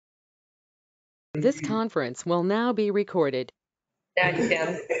This conference will now be recorded. Now you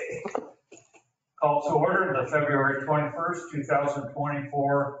can. Call to order the February 21st,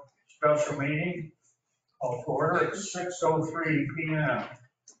 2024 special meeting. Call to order at 6:03 p.m.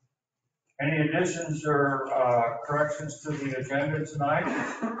 Any additions or corrections to the agenda tonight?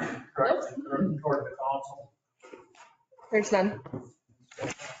 Corrections toward the council? There's none.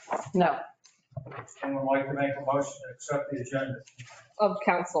 No, Anyone like to make a motion to accept the agenda? of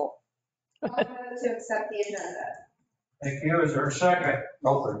council. I'll move to accept the agenda. Thank you. Is there a second?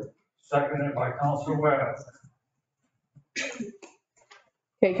 Seconded by Councilor Webb.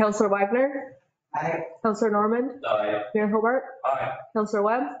 Okay, Councilor Wagner, Aye. Councilor Norman, Aye. Mayor Hobart, Aye. Councilor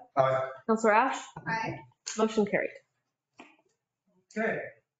Webb, Aye. Councilor Ash, Aye. motion carried. Okay,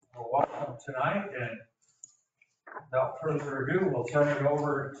 well, welcome tonight, and without further ado, we'll turn it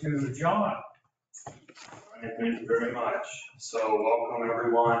over to John. Thank you very much. So welcome,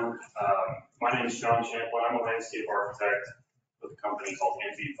 everyone. My name is John Champlin. I'm a landscape architect with a company called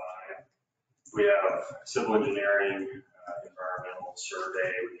NV5. We have civil engineering, environmental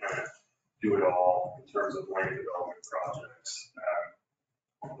survey. We kind of do it all in terms of land development projects.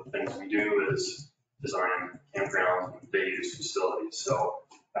 One of the things we do is design campgrounds and day use facilities. So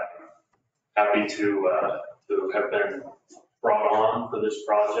happy to have been brought on for this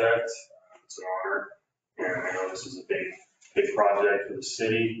project. It's an honor. And I know this is a big project for the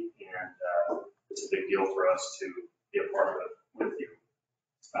city, and it's a big deal for us to be a part of it with you.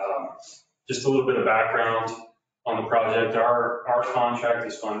 Just a little bit of background on the project. Our contract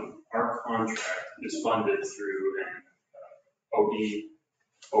is funded through an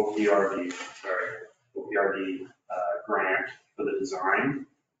OPRD grant for the design.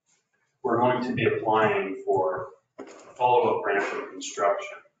 We're going to be applying for a follow-up grant for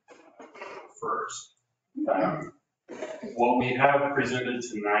construction first. What we have presented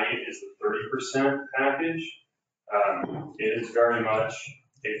tonight is the 30% package. It is very much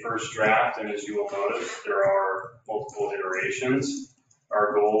a first draft, and as you will notice, there are multiple iterations.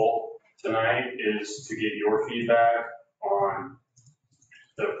 Our goal tonight is to get your feedback on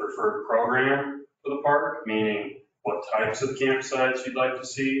the preferred program for the park, meaning what types of campsites you'd like to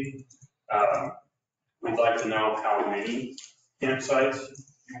see. We'd like to know how many campsites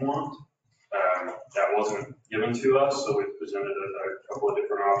you want. That wasn't given to us, so we presented a couple of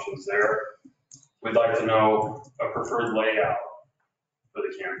different options there. We'd like to know a preferred layout for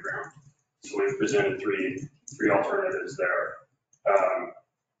the campground. So we've presented three alternatives there.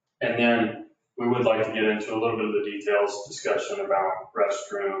 And then we would like to get into a little bit of the details, discussion about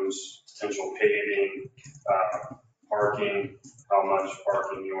restrooms, potential paving, parking, how much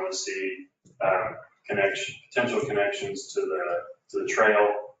parking you want to see, potential connections to the trail,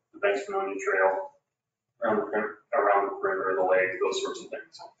 the Vernonia Trail, around the perimeter of the lake, those sorts of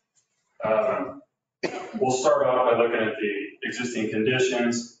things. We'll start off by looking at the existing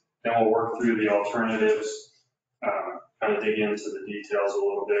conditions, then we'll work through the alternatives, kind of dig into the details a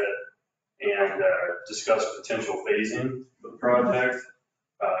little bit, and discuss potential phasing of the project,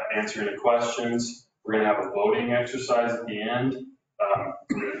 answer any questions. We're going to have a voting exercise at the end.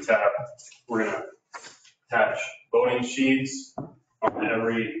 We're going to attach voting sheets on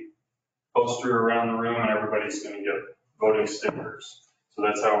every poster around the room, and everybody's going to get voting stickers. So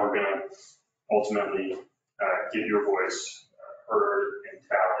that's how we're going to ultimately get your voice heard and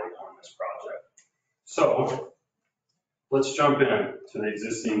tallied on this project. So let's jump in to the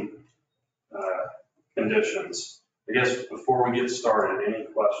existing conditions. I guess before we get started, any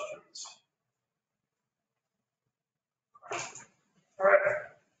questions? All right.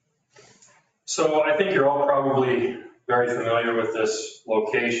 So I think you're all probably very familiar with this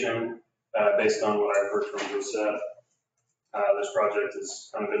location based on what I've heard from Josette. This project has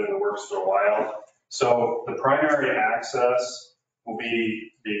kind of been in the works for a while. So the primary access will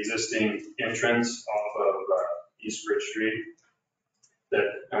be the existing entrance off of East Bridge Street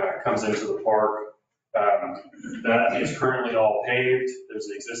that comes into the park. That is currently all paved. There's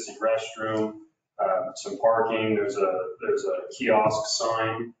an existing restroom, some parking. There's a kiosk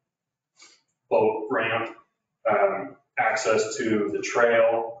sign, boat ramp, access to the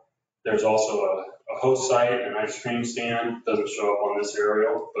trail. There's also a host site, an ice cream stand. Doesn't show up on this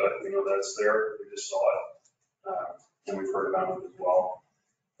aerial, but we know that's there. We just saw it, and we've heard about it as well.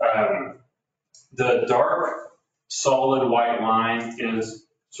 The dark, solid white line is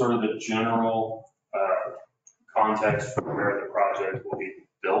sort of the general context for where the project will be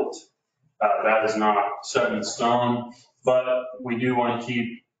built. That is not set in stone, but we do want to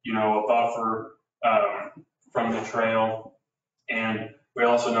keep, a buffer from the trail. And we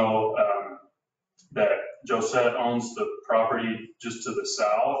also know that Josette owns the property just to the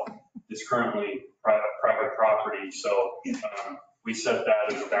south. It's currently private property, so we set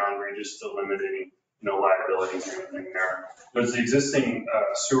that as a boundary just to limit any, liabilities or anything there. There's the existing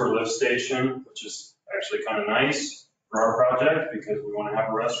sewer lift station, which is actually kind of nice for our project because we want to have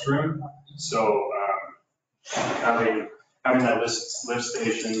a restroom. So having that lift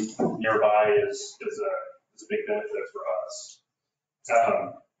station nearby is a big benefit for us.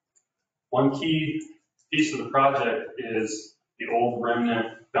 One key piece of the project is the old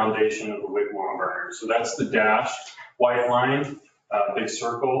remnant foundation of the wigwam burner. So that's the dashed white line, big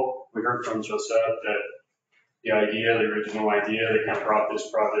circle. We heard from Josette that the original idea that kind of brought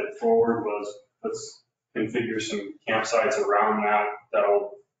this project forward was let's configure some campsites around that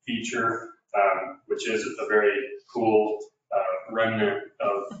old feature, which is a very cool remnant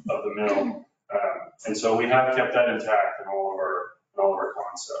of the mill. And so we have kept that intact in all of our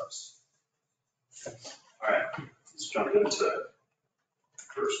concepts. All right, let's jump into the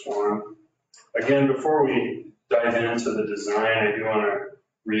first one. Again, before we dive into the design, I do want to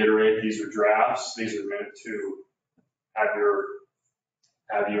reiterate these are drafts. These are meant to have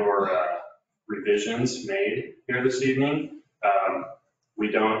your revisions made here this evening. We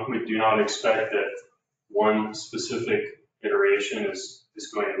do not expect that one specific iteration is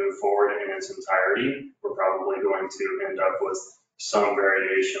going to move forward in its entirety. We're probably going to end up with some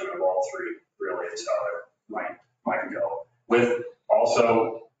variation of all three, really, is how it might go. With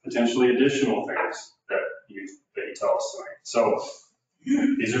also potentially additional things that you tell us tonight. So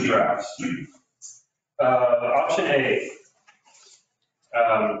these are drafts. Option A,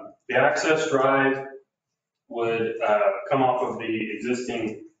 the access drive would come off of the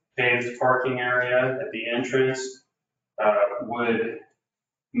existing paved parking area at the entrance, would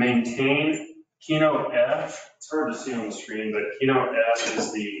maintain Keynote F. It's hard to see on the screen, but Keynote F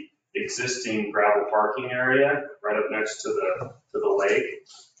is the existing gravel parking area right up next to the lake.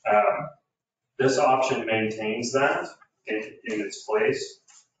 This option maintains that in its place.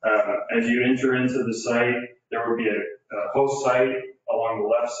 As you enter into the site, there will be a host site along the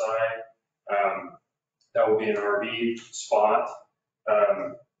left side. That will be an RV spot,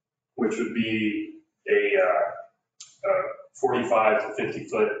 which would be a 45 to 50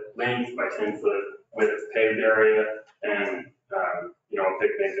 foot length by 10 foot width paved area, and a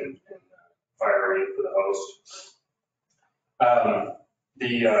picnic and fire area for the host.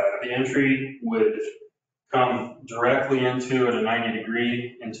 The entry would come directly into at a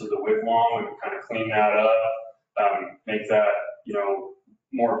 90-degree into the wigwam. We would kind of clean that up, make that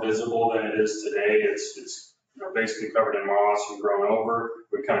more visible than it is today. It's basically covered in moss and grown over.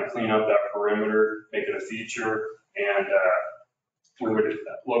 We kind of clean up that perimeter, make it a feature, and we would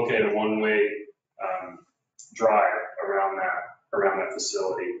locate a one-way drive around that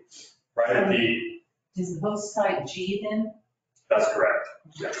facility. Right at the. Is the host site G then? That's correct.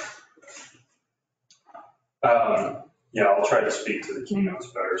 Yeah. I'll try to speak to the keynotes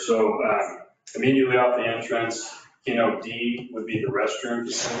better. So immediately off the entrance, keynote D would be the restroom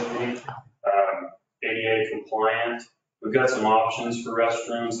facility, ADA compliant. We've got some options for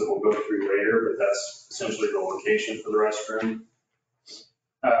restrooms that we'll go through later, but that's essentially the location for the restroom.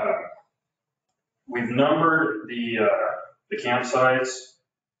 We've numbered the campsites.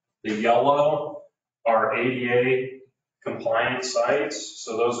 The yellow are ADA compliant sites.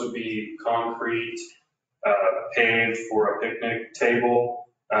 So those would be concrete, paved for a picnic table,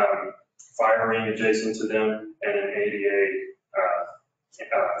 fire ring adjacent to them, and an ADA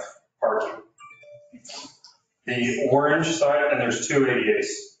parking. The orange site, and there's two ADA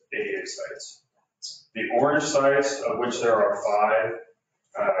sites. The orange sites, of which there are 5,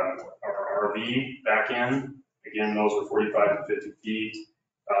 are RV back in. Again, those are 45 to 50 feet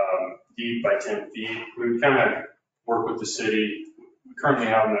deep by 10 feet. We would kind of work with the city. We currently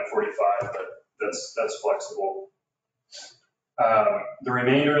have them at 45, but that's flexible. The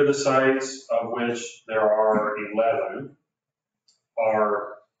remainder of the sites, of which there are 11,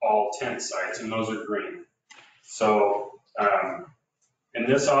 are all tent sites, and those are green. So in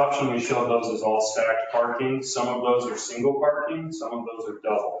this option, we show those as all stacked parking. Some of those are single parking, some of those are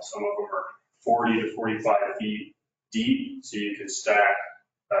double. Some of them are 40 to 45 feet deep, so you could stack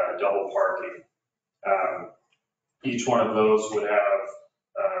double parking. Each one of those would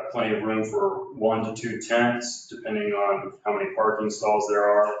have plenty of room for 1 to 2 tents, depending on how many parking stalls there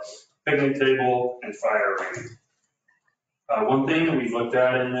are, picnic table, and fire ring. One thing that we've looked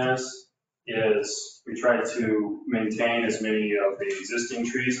at in this is we tried to maintain as many of the existing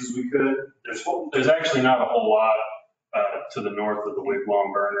trees as we could. There's actually not a whole lot to the north of the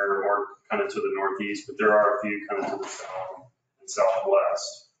wigwam burner or kind of to the northeast, but there are a few kind of to the south and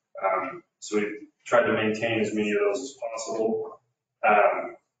southwest. So we tried to maintain as many of those as possible.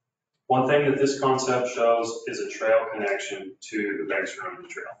 One thing that this concept shows is a trail connection to the Vernonia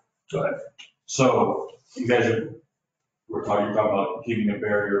Trail. Go ahead. So you guys you're talking about keeping a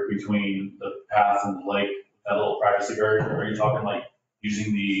barrier between the path and the lake, that little privacy barrier. Are you talking like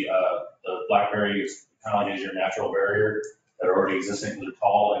using the blackberries kind of like as your natural barrier that are already existing, they're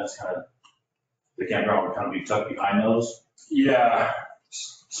tall and it's kind of, the campground would kind of be tucked behind those? Yeah.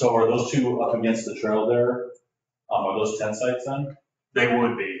 So are those two up against the trail there? Are those tent sites then? They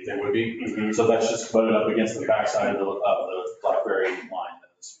would be. They would be? Mhm. So that's just put it up against the backside of the blackberry line.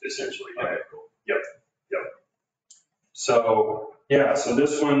 Essentially. Okay, cool. So, yeah, so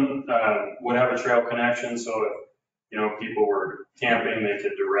this one would have a trail connection, so if, people were camping, they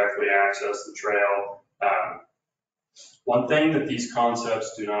could directly access the trail. One thing that these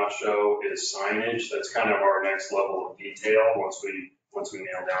concepts do not show is signage. That's kind of our next level of detail once we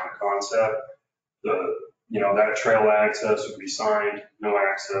nail down a concept. That trail access would be signed, no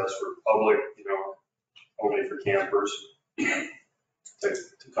access for public, only for campers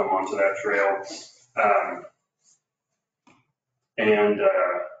to come onto that trail.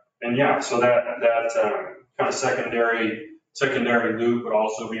 And yeah, so that kind of secondary loop would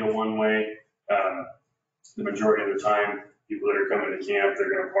also be a one-way. The majority of the time, people that are coming to camp, they're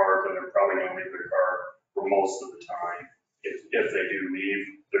going to park and they're probably going to leave their car for most of the time. If they do leave,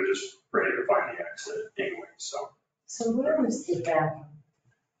 they're just ready to find the exit anyway, so. So where was the bathroom?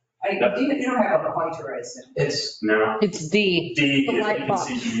 You don't have a pointer, I assume. It's No. It's D. D, The if white you can box.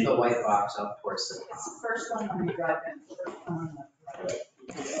 see the D. white box up towards the. It's the first one on the drive in, first one on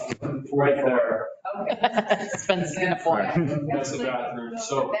the Right there. right. Okay. Spencer's gonna point. That's the bathroom.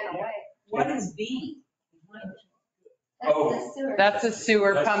 So What is B? Oh. That's a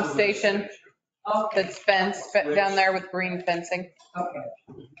sewer That's pump the- station Okay, that's fenced down there with green fencing. okay.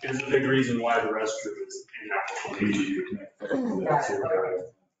 Is a big reason why the restroom is in that location.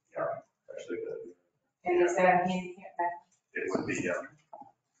 And is that a handicap bathroom? It would be,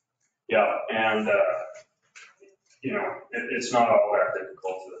 yeah, and, it's not all that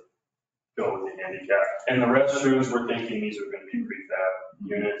difficult to go with the handicap. And the restrooms, we're thinking these are gonna be prefab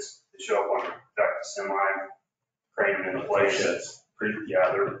units. They show up on the back of semi, crane into place.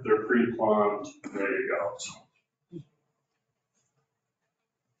 They're pre-plumbed, ready to go.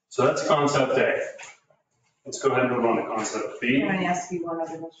 So that's concept A. Let's go ahead and move on to concept B. Can I ask you one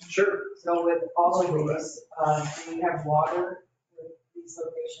other question? Sure. So with all of these, do you have water with these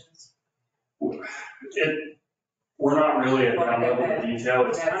locations? We're not really at that level of detail.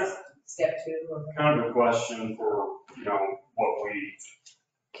 It's That's step 2 or? kind of a question for,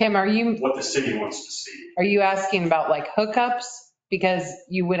 Kim, what the city wants to see. are you asking about like hookups? Because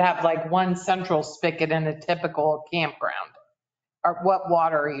you would have like one central spigot in a typical campground. Or what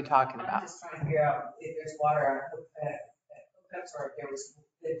water are you talking I'm about? just trying to figure out if there's water on hookups or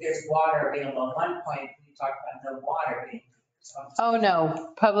if there's water available. At one point, we talked about no water being. So I'm just- Oh,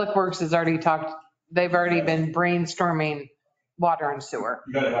 no, Public Works has already talked, they've already been brainstorming water and sewer.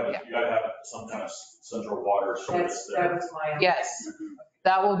 You gotta have some kind of central water service That there. was my. Yes,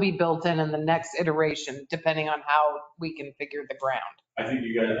 that will be built in the next iteration, depending on how we can figure the ground. I think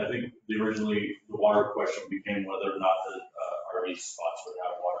originally the water question became whether or not the RV spots would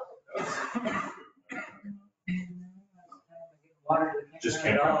have water. Water. Just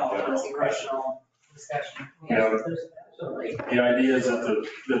can't have a general It's a rational discussion. Yeah. The idea is that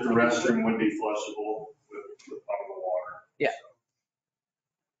the restroom would be flushable with potable water. Yeah.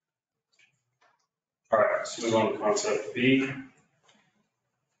 All right, let's move on to concept B.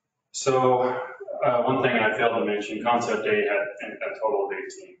 So one thing I failed to mention, concept A had a total of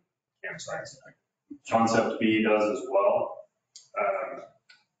 18 campsites. Concept B does as well.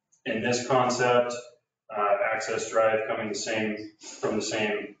 In this concept, access drive coming from the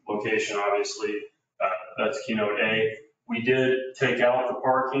same location, obviously. That's keynote A. We did take out the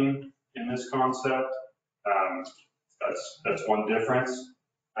parking in this concept. That's one difference.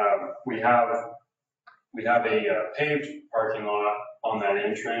 We have a paved parking lot on that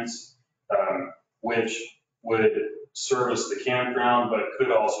entrance, which would service the campground, but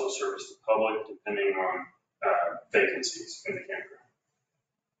could also service the public depending on vacancies in the campground.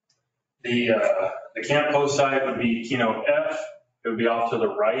 The camp host site would be keynote F. It would be off to the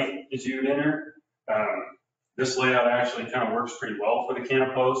right as you would enter. This layout actually kind of works pretty well for the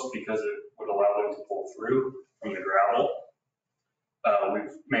camp host because it would allow them to pull through from the gravel.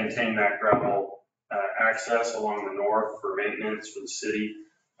 We've maintained that gravel access along the north for maintenance for the city.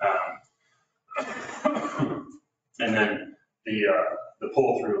 And then the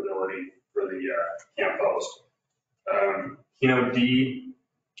pull-through ability for the camp host. Keynote D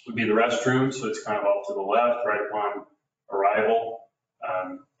would be the restroom, so it's kind of off to the left, right upon arrival.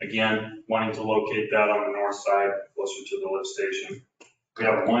 Again, wanting to locate that on the north side, closer to the lift station. We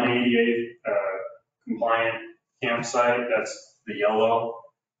have one ADA compliant campsite, that's the yellow,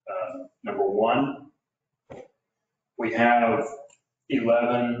 number one. We have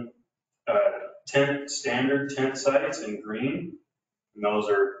 11 standard tent sites in green, and those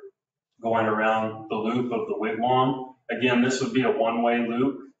are going around the loop of the wigwam. Again, this would be a one-way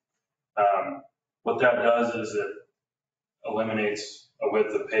loop. What that does is it eliminates a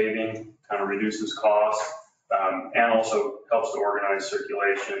width of paving, kind of reduces costs, and also helps to organize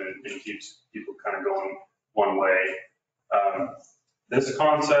circulation and keeps people kind of going one way. This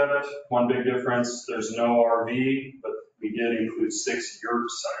concept, one big difference, there's no RV, but we did include 6 yurt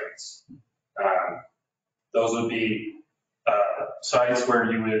sites. Those would be sites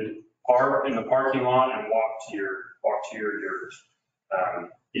where you would park in the parking lot and walk to your yurt.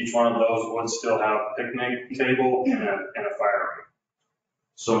 Each one of those would still have a picnic table and a fire room.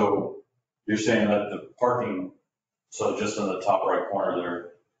 So you're saying that the parking, so just in the top right corner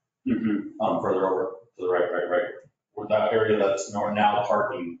there, further over to the right, with that area that's now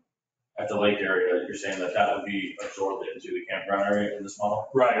parking at the lake area, you're saying that would be absorbed into the campground area in this model?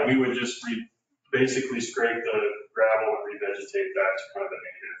 Right, we would just basically scrape the gravel and revegetate that to kind of a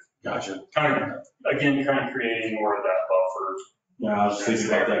native. Gotcha. Kind of creating more of that buffer. Yeah, I was thinking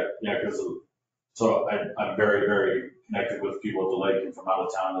about that, yeah, because, so I'm very, very connected with people at the lake and from out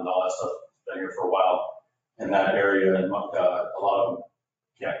of town and all that stuff, been here for a while. In that area, and a lot of them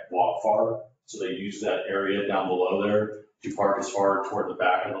can't walk far, so they use that area down below there to park as far toward the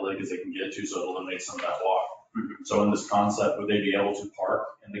back of the lake as they can get to, so it eliminates some of that walk. So in this concept, would they be able to park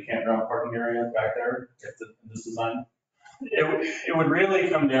in the campground parking area back there in this design? It would really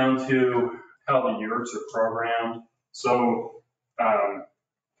come down to how the yurts are programmed. So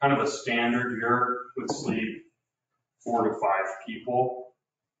kind of a standard yurt would sleep 4 to 5 people.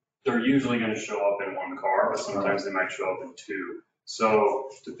 They're usually going to show up in one car, but sometimes they might show up in 2. So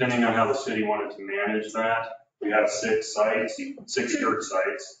depending on how the city wanted to manage that, we have 6 yurt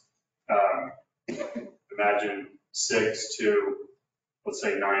sites. Imagine 6 to, let's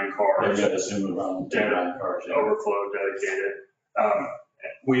say, 9 cars. They've got to assume around 9 cars. Yeah. Overflow dedicated.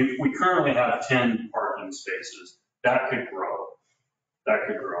 We currently have 10 parking spaces. That could grow.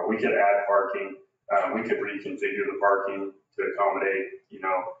 We could add parking. We could reconfigure the parking to accommodate,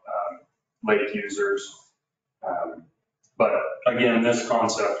 lake users. But again, this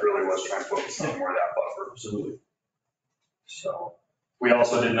concept really was trying to focus on more of that buffer. Absolutely. So we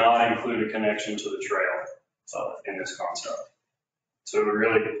also did not include a connection to the trail in this concept. So it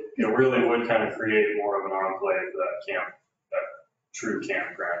really would kind of create more of an enclave for that true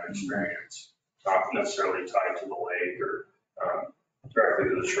campground experience, not necessarily tied to the lake or directly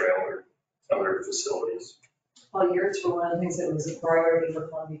to the trail or other facilities. Well, yurts were one of the things that was a priority for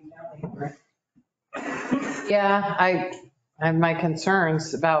Columbia County, right? Yeah, I have my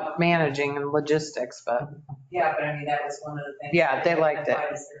concerns about managing and logistics, but Yeah, but I mean, that was one of the things. Yeah, they liked it.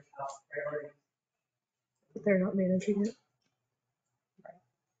 identified as their top priority. They're not managing it.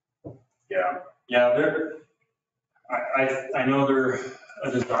 Yeah, I know they're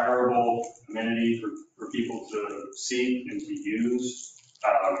a desirable amenity for people to seek and to use.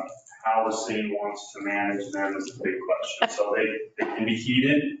 How the city wants to manage them is a big question. So they can be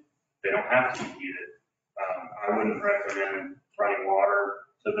heated, they don't have to be heated. I wouldn't recommend running water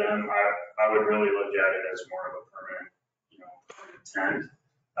to them. I would really look at it as more of a permanent tent.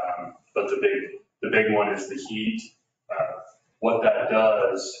 But the big one is the heat. What that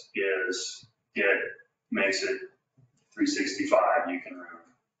does is it makes it 365 you can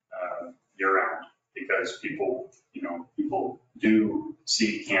run year round, because people do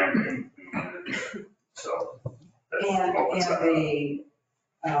seek camping. So that opens that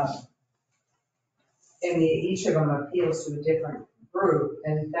up. And each of them appeals to a different group,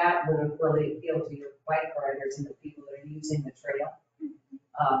 and that would really appeal to your bike riders and the people that are using the trail.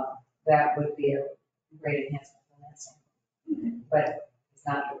 That would be a great enhancement on that side. But it's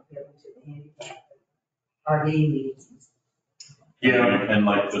not appealing to the handicap, RV needs. Yeah, and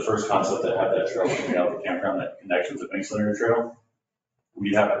like the first concept that had that trail coming out of the campground that connects with the Banks Linear Trail,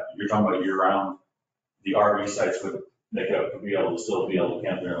 you're talking about year round, the RV sites would be able to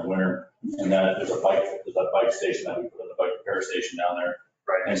camp there in the winter. And that there's a bike station that we put in the bike repair station down there.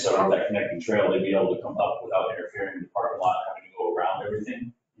 Right. And so with that connecting trail, they'd be able to come up without interfering in the parking lot, having to go around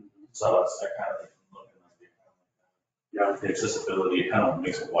everything. So that's that kind of looking at the, Yeah. the accessibility, kind of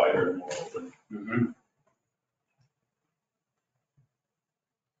makes it wider and more open.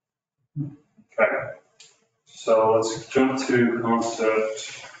 Okay. So let's jump to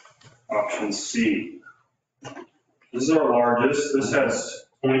concept option C. This is our largest. This has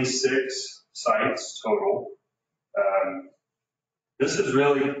 26 sites total. This is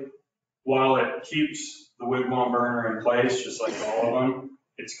really, while it keeps the wigwam burner in place, just like all of them,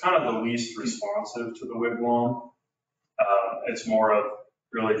 it's kind of the least responsive to the wigwam. It's more of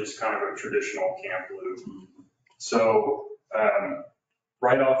really just kind of a traditional camp loop. So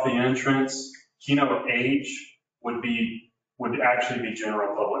right off the entrance, Keynote H would actually be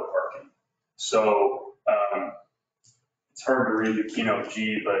general public parking. So it's hard to read the Keynote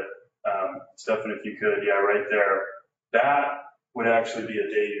G, but Stefan, if you could, yeah, right there. That would actually be a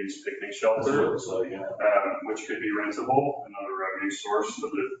day use picnic shelter, So, yeah. which could be rentable, another revenue source for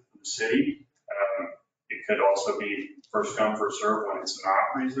the city. It could also be first come, first serve when it's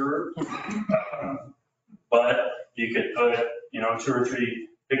not reserved. But you could put, 2 or 3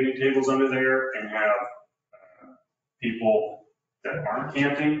 picnic tables under there and have people that aren't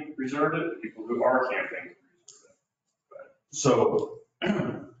camping reserve it, people who are camping reserve it. So,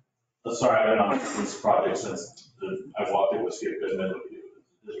 sorry, I've been on this project since I walked in with Skip Goodman.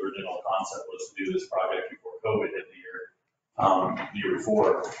 His original concept was to do this project before COVID hit the year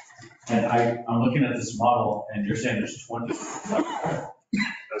before. And I'm looking at this model and you're saying there's 20.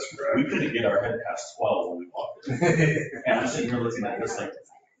 That's We correct. couldn't get our head past 12 when we walked in. And I'm sitting here looking at this like,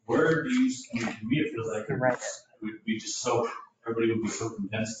 where do you, to me, it feels like Right. it would be just so, everybody would be so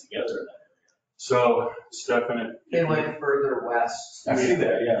condensed together in that So, Stefan, They went further west. area. I see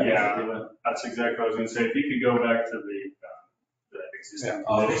that, yeah. Yeah. That's exactly what I was going to say. If you could go back to the existing.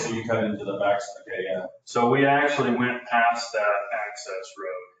 Oh, so you cut into the back, okay, yeah. So we actually went past that access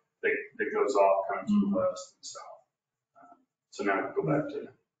road that goes off kind of to the west and south. So now we'll go back to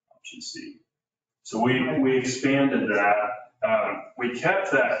option C. So we expanded that. We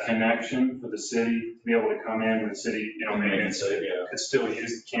kept that connection for the city to be able to come in and the city, maybe could still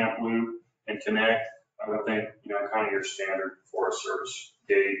use the camp loop and connect. I would think, kind of your standard Forest Service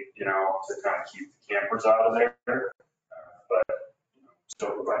gate, to kind of keep the campers out of there. But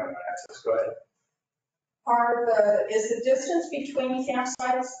still providing that access. Go ahead. Is the distance between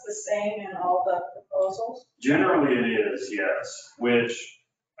campsites the same in all the proposals? Generally it is, yes, which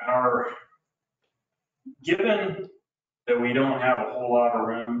given that we don't have a whole lot of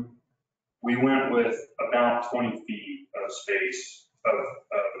room, we went with about 20 feet of space, of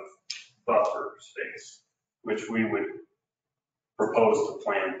buffer space, which we would propose to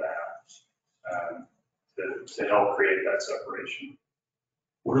plant that to help create that separation.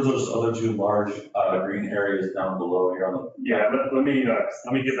 What are those other 2 large green areas down below here on the? Yeah, let me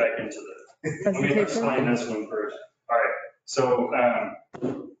get back into let me explain this one first. All right, so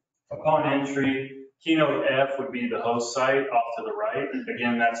upon entry, Keynote F would be the host site off to the right.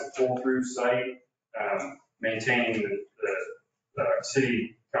 Again, that's a pull-through site, maintaining the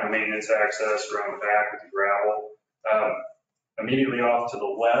city kind of maintenance access around the back with the gravel. Immediately off to the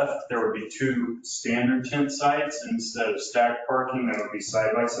left, there would be 2 standard tent sites. Instead of stacked parking, that would be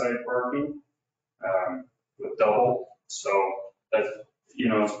side-by-side parking with double. So that,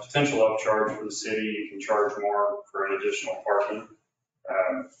 it's a potential upcharge for the city. You can charge more for an additional parking.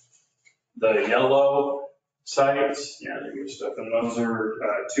 The yellow sites, your stuff, and those are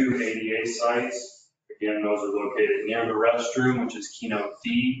 2 ADA sites. Again, those are located near the restroom, which is Keynote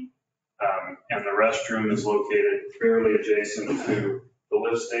D. And the restroom is located fairly adjacent to the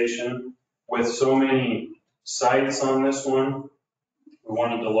lift station. With so many sites on this one, we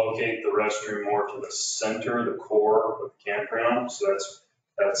wanted to locate the restroom more to the center, the core of the campground. So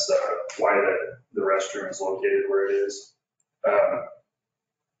that's why the restroom is located where it is.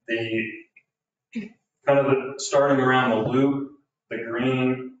 Starting around the loop, the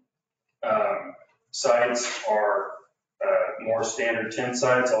green sites are more standard tent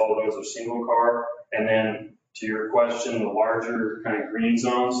sites. All of those are single car. And then to your question, the larger kind of green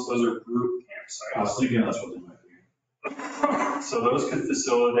zones, those are group campsites. I was thinking that's what they might be. So those could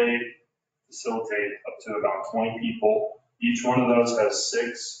facilitate up to about 20 people. Each one of those has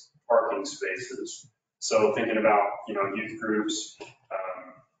 6 parking spaces. So thinking about, youth groups,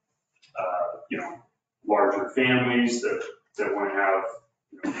 larger families that want to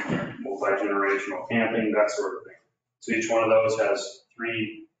have, multi-generational camping, that sort of thing. So each one of those has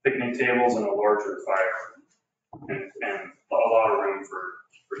 3 picnic tables and a larger fire room and a lot of room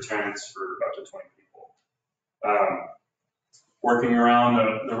for tents for up to 20 people. Working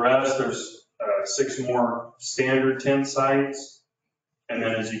around the rest, there's 6 more standard tent sites. And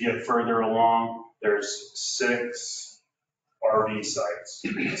then as you get further along, there's 6 RV sites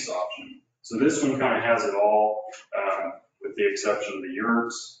in this option. So this one kind of has it all, with the exception of the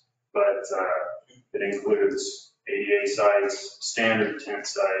yurts. But It includes ADA sites, standard tent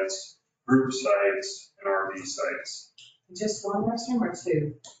sites, group sites, and RV sites. Just one restroom or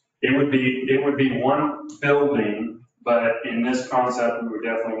two? It would be one building, but in this concept, we would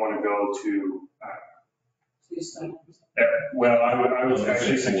definitely want to go to, Two stalls. well, I would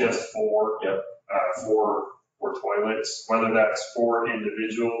actually suggest four. Yep. For toilets, whether that's for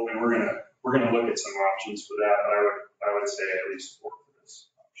individual, and we're gonna look at some options for that, but I would say at least four for this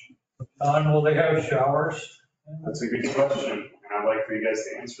option. Don, will they have showers? That's a good question, and I'd like for you guys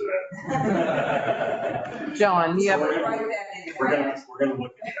to answer that. John, you So have, Write that in. we're gonna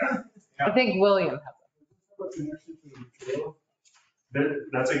look at that. I think William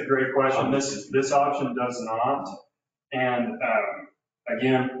That's a great question. This option does not, and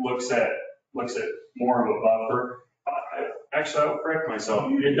again, looks at more of a buffer. Actually, I'll correct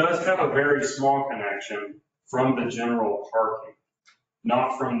myself. It does have a very small connection from the general parking,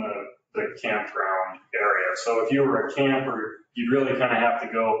 not from the campground area. So if you were a camper, you'd really kind of have to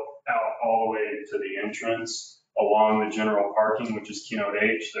go out all the way to the entrance along the general parking, which is keynote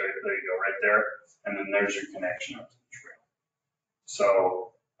H. There you go, right there. And then there's your connection up to the trail. So.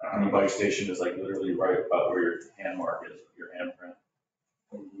 And the bike station is like literally right about where your hand mark is, your handprint.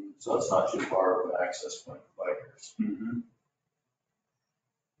 So it's not too far of an access point for bikers. Mhm.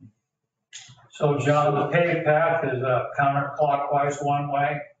 So John, the paved path is counterclockwise one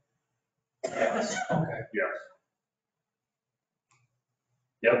way? Yes. Okay. Yes.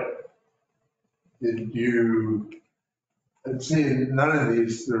 Yep. Did you, let's see, none of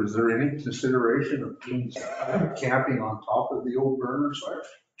these, is there any consideration of doing camping on top of the old burner site?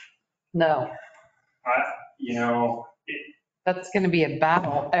 No, You know, that's going to be a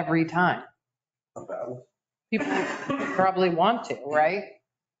battle every time. A battle? People probably want to, right?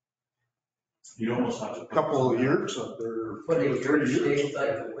 You almost have to. A couple of years up there. Put a yurt shaped like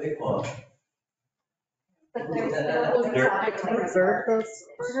a wigwam. But there's Reserve those.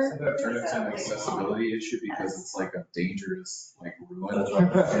 That turns into an accessibility issue because it's like a dangerous, like ruin. That's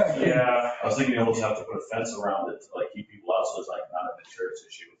right. yeah, I was thinking you almost have to put a fence around it to like keep people out, so it's like not an insurance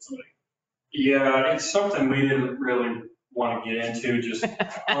issue with somebody. yeah, it's something we didn't really want to get into, just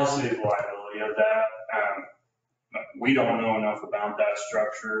honestly the liability of that. We don't know enough about that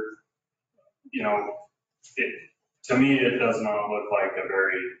structure. You know, to me, it does not look like a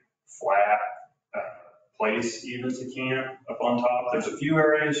very flat place even to camp up on top. There's a few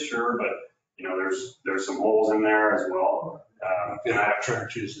areas, sure, but you know, there's some holes in there as well. And I have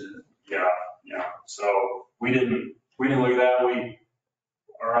Trenches in it. Yeah. So we didn't look at that.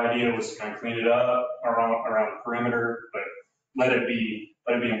 Our idea was to kind of clean it up around the perimeter, but let it be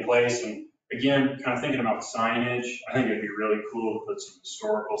in place. And again, kind of thinking about signage, I think it'd be really cool to put some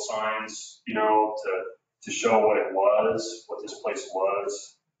historical signs, you know, to show what it was, what this place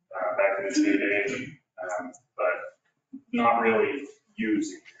was back in its heyday, but not really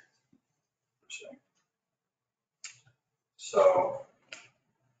using it. So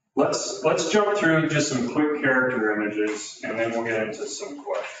let's jump through just some quick character images, and then we'll get into some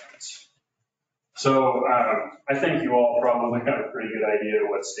questions. So I think you all probably have a pretty good idea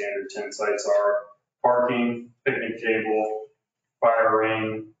what standard tent sites are. Parking, picnic table, fire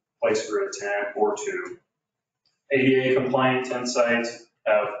ring, place for a tent or two. ADA compliant tent sites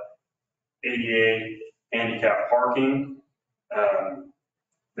have ADA handicap parking.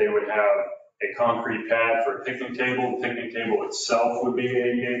 They would have a concrete pad for a picnic table. The picnic table itself would be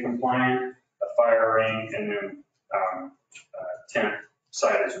ADA compliant, a fire ring, and then tent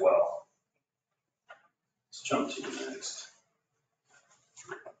site as well. Let's jump to the next.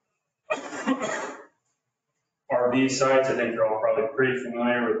 RV sites, I think you're all probably pretty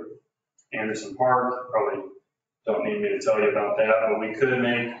familiar with Anderson Park. Probably don't need me to tell you about that, but we could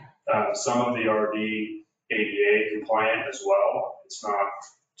make some of the RV ADA compliant as well. It's not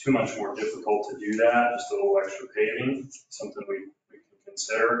too much more difficult to do that, just a little extra paving, something we can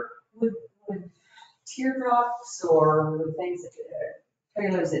consider. Would teardrops or would things,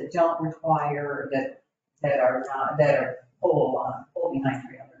 trailers that don't require, that are pull behind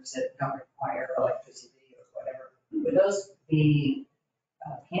trailers that don't require electricity or whatever, would those be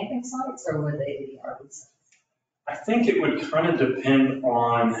camping sites or would they be RV sites? I think it would kind of depend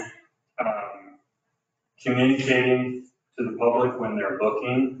on communicating to the public when they're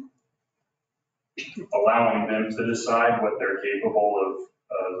booking, allowing them to decide what they're capable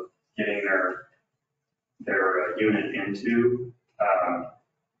of getting their unit into.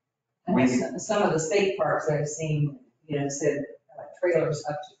 Some of the state parks I've seen, said trailers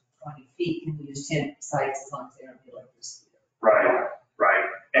up to 20 feet can use tent sites as long as they don't need electricity. Right.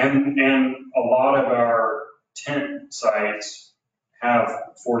 And a lot of our tent sites have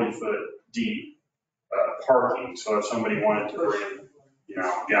 40-foot deep parking. So if somebody wanted to bring,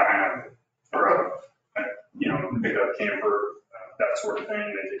 or a pickup camper, that sort of thing,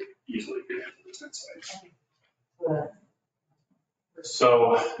 they could easily get into the tent site.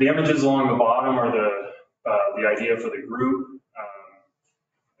 So the images along the bottom are the idea for the group.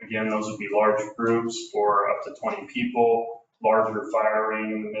 Again, those would be large groups for up to 20 people, larger fire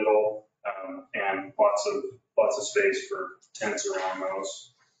ring in the middle, and lots of space for tents around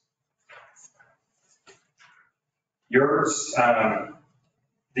those. Yurts,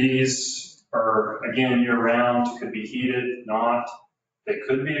 these are, again, year-round, could be heated, not. They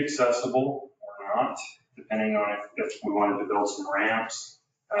could be accessible or not, depending on if we wanted to build some ramps,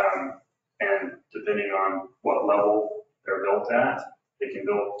 and depending on what level they're built at. They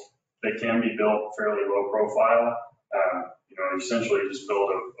can be built fairly low profile. Essentially just build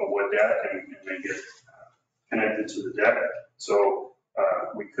a wood deck and they get connected to the deck. So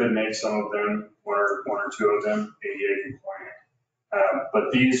we could make some of them, one or two of them, ADA compliant.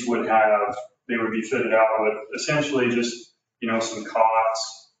 But these they would be fitted out with essentially just, some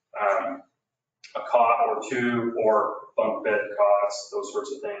cots, a cot or two, or bunk bed cots, those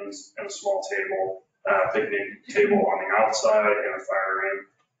sorts of things, and a small table, picnic table on the outside and a fire ring.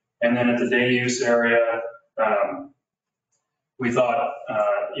 And then at the day use area, we thought,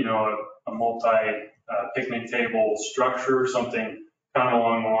 a multi-picnic table structure, something kind of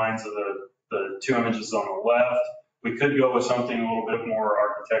along the lines of the two images on the left. We could go with something a little bit more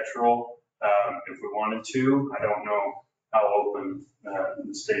architectural if we wanted to. I don't know how open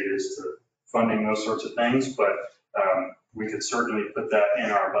the state is to funding those sorts of things, but we could certainly put that in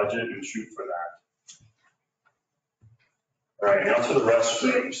our budget and shoot for that. All right, now to the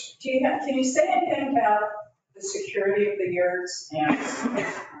restrooms. Can you say anything about the security of the yurts and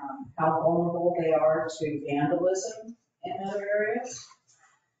how vulnerable they are to vandalism in other areas?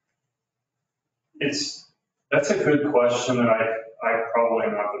 That's a good question that I probably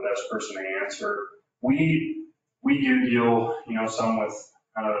am not the best person to answer. We do deal, some with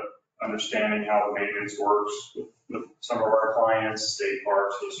understanding how the maintenance works with some of our clients, state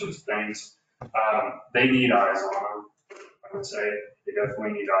parks, those sorts of things. They need eyes on them, I would say. They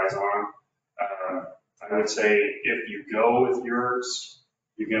definitely need eyes on them. I would say if you go with yurts,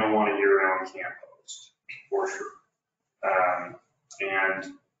 you're going to want a year-round camp host, for sure. And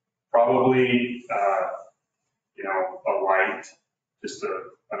probably, a light, just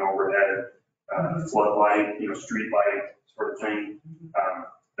an overhead floodlight, street light sort of thing.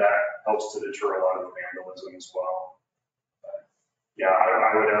 That helps to deter a lot of vandalism as well. Yeah,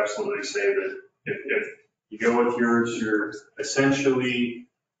 I would absolutely say that if you go with yours, you're essentially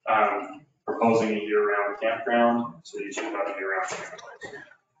proposing a year-round campground, so you should have a year-round campground.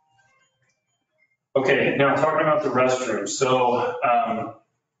 Okay, now talking about the restrooms. So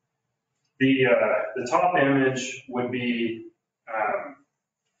the top image would be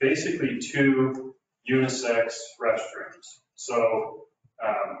basically two unisex restrooms. So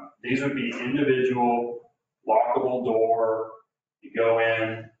these would be individual, lockable door. You go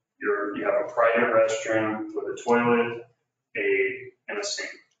in, you have a private restroom with a toilet, and a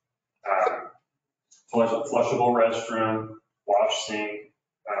sink. Flushable restroom, wash sink.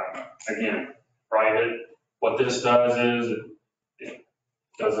 Again, private. What this does is it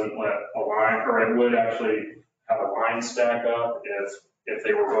doesn't let a line, or it would actually have a line stack up if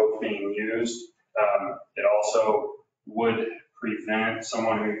they were both being used. It also would prevent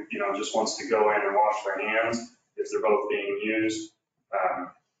someone who just wants to go in and wash their hands if they're both being used.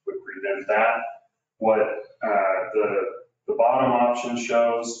 Would prevent that. What the bottom option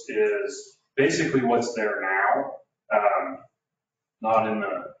shows is basically what's there now, not in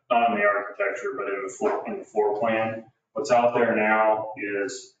the architecture, but in the floor plan. What's out there now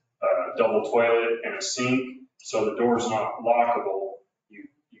is a double toilet and a sink, so the door's not lockable. You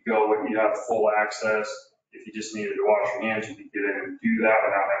go and you have full access. If you just needed to wash your hands, you could get in and do that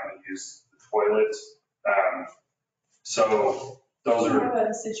without having to use the toilets. So those are. Do you have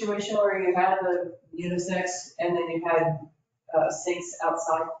a situation where you had the unisex and then you had sinks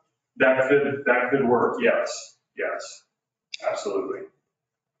outside? That could work, yes, absolutely.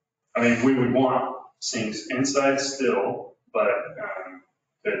 I mean, we would want sinks inside still, but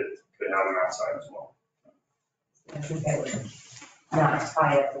could have them outside as well. I think that would not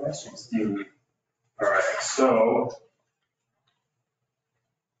tie up the restrooms. Mm-hmm. All right, so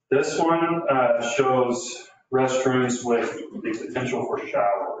this one shows restrooms with the potential for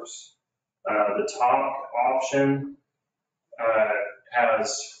showers. The top option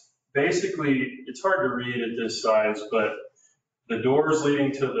has basically, it's hard to read at this size, but the doors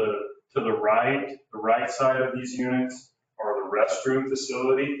leading to the right side of these units are the restroom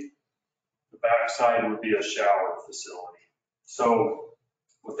facility. The backside would be a shower facility. So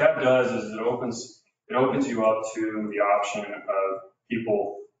what that does is it opens you up to the option of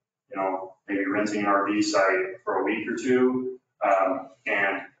people, maybe renting an RV site for a week or two,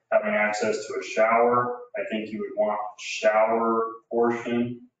 and having access to a shower. I think you would want shower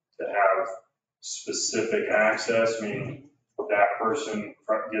portion to have specific access, meaning that person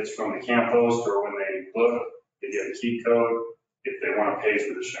gets from the camp host, or when they book, they get a key code if they want to pay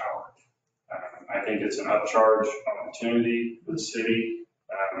for the shower. I think it's an upcharge opportunity for the city.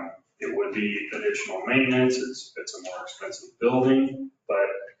 It would be additional maintenance. It's a more expensive building, but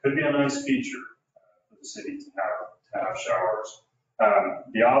it could be a nice feature for the city to have showers.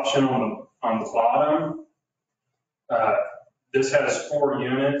 The option on the bottom, this has 4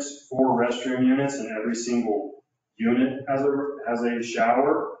 units, 4 restroom units, and every single unit has a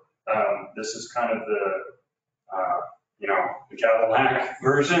shower. This is kind of the Cadillac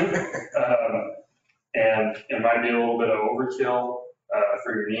version. And it might be a little bit of overkill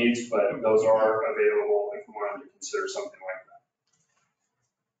for your needs, but those are available if you wanted to consider something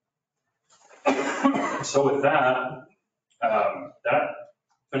like that. So with that, that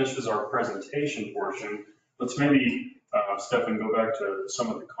finishes our presentation portion. Let's maybe, Stefan, go back to some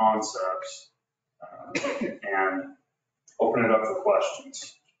of the concepts and open it up for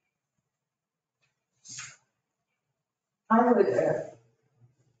questions. I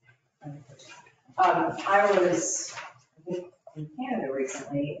was in Canada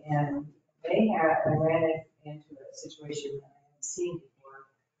recently, and I ran into a situation that I hadn't seen before,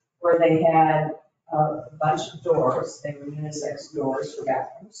 where they had a bunch of doors. They were unisex doors for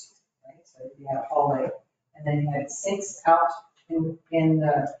bathrooms, right? So you had a hallway, and then you had sinks out in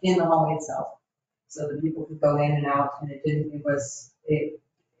the hallway itself, so that people could go in and out, and it was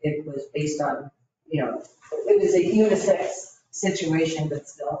based on, it was a unisex situation, but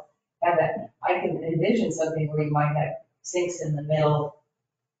still. And that I can envision something where you might have sinks in the middle,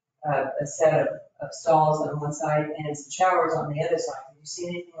 a set of stalls on one side and some showers on the other side. Have you seen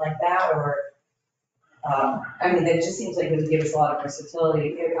anything like that? Or, that just seems like it would give us a lot of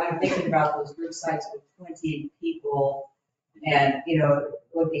versatility. I'm thinking about those group sites with 20 people and,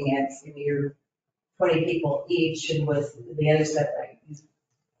 looking at, your 20 people each, and with the other set, like, you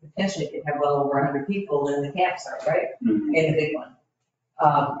potentially could have well over 100 people in the campsite, right? Mm-hmm. In the big one.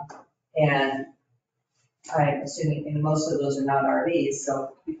 And I'm assuming, and most of those are not RVs,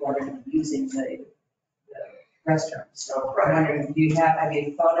 so people are going to be using the restroom. So I'm wondering, have you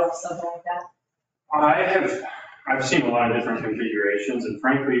thought of something like that? I've seen a lot of different configurations, and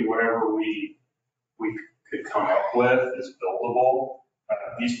frankly, whatever we could come up with is buildable.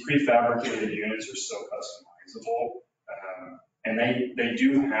 These prefabricated units are so customizable, and they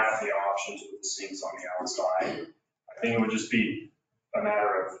do have the options with the sinks on the outside. I think it would just be a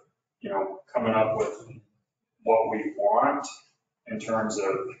matter of, coming up with what we want in terms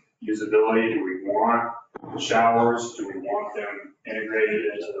of usability. Do we want showers? Do we want them integrated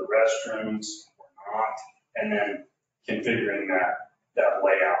into the restrooms or not? And then configuring that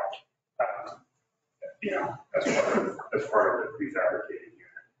layout, as part of the prefabricated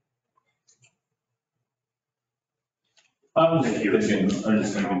unit. I'm just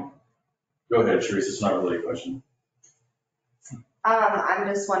thinking, go ahead, Teresa, it's not really a question. I'm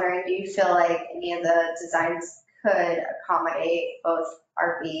just wondering, do you feel like any of the designs could accommodate both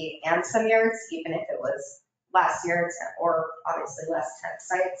RV and some yurts, even if it was less yurts or obviously less tent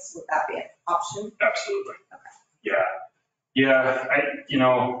sites? Would that be an option? Absolutely. Yeah,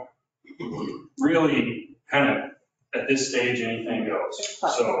 really kind of at this stage, anything goes.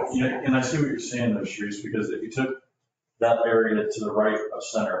 So, Yeah, and I see what you're saying though, Sharice, because if you took that area to the right of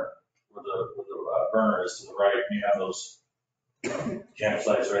center, where the burner is to the right, and you have those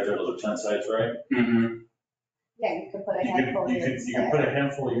campsites right there, those are tent sites, right? mm-hmm. Yeah, you could put a handful of yurts You could put a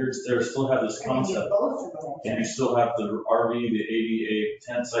handful of yurts there, still have this concept, and you still have the RV, the ADA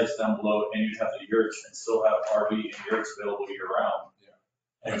tent sites down below, and you'd have the yurts, and still have RV and yurts available year round.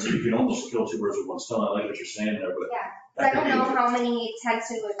 And so you can almost kill 2 birds with 1 stone. I like what you're saying there, but. Yeah, but I don't know how many tents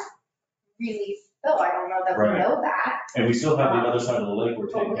we would really fill. I don't know that we Right. know that. And we still have the other side of the lake where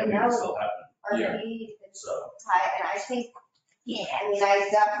Well, taking we camping know. can still happen. RV, it's So. high, and I think, I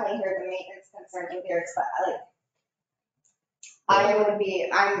definitely hear the maintenance concerns with yurts, but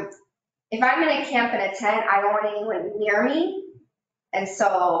if I'm gonna camp in a tent, I don't want anyone near me. And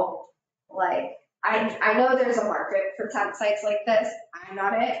so, I know there's a market for tent sites like this. I'm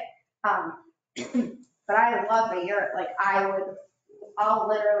not it. But I love a yurt. I'll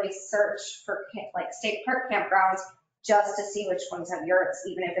literally search for state park campgrounds just to see which ones have yurts,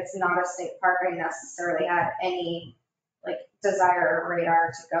 even if it's not a state park I necessarily have any like desire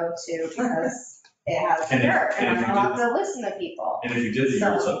radar to go to because it has And if- dirt and and I if don't you have to listen to people. And if you did the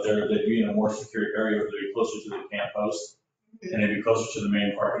yurts up there, they'd be in a more secure area, where they'd be closer to the camp host, and they'd be closer to the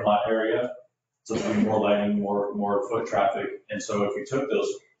main parking lot area. So there'd be more lighting, more foot traffic. And so if we took those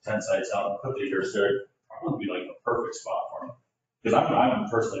tent sites out and put the yurts there, it'd probably be like a perfect spot for them. Because I'm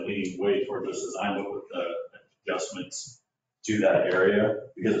personally leaning way toward this design, but with the adjustments to that area,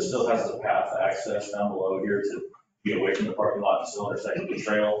 because it still has the path access down below here to be away from the parking lot and still intersect with the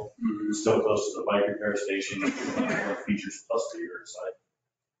trail, still close to the bike repair station, more features plus the yurts.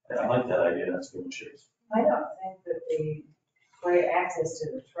 I like that idea, that's good shares. I don't think that the way access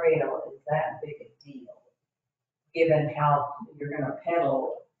to the trail is that big a deal, given how you're gonna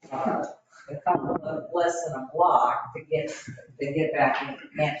pedal a couple of, less than a block to get back into the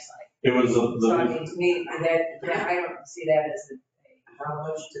campsite. It was So I mean, to me, that, I don't see that as How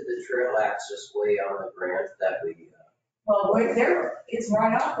much did the trail access weigh on the grant that we, well, we're there, it's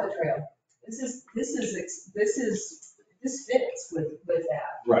right off the trail. This fits with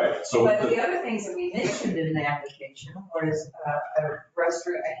that. right, so But the other things that we mentioned in the application was a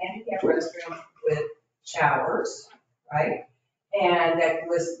restroom, a handicap restroom with showers, right? And that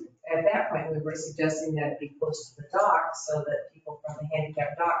was, at that point, we were suggesting that it be close to the dock so that people from the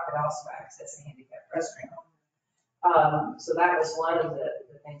handicap dock could also access a handicap restroom. So that was one of the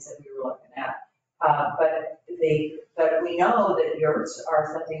things that we were looking at. But we know that yurts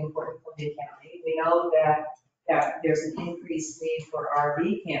are something important for the county. We know that there's an increased need for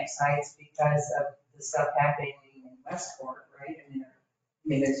RV campsites because of the stuff happening in Westport, right? I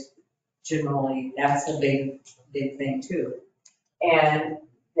mean, it's generally, that's a big thing too. And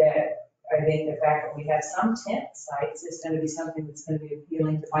that, I think the fact that we have some tent sites is going to be something that's going to be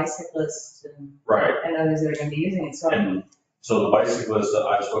appealing to bicyclists and right, others that are going to be using it. and so the bicyclists that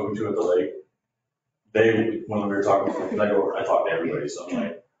I've spoken to at the lake, when we were talking, I talked to everybody, so I'm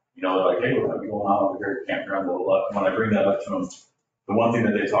like, they're like, hey, what's going on over here at campground, blah, blah, blah. And when I bring that up to them, the one thing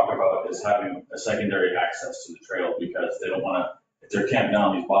that they talk about is having a secondary access to the trail, because they don't want to, if they're camped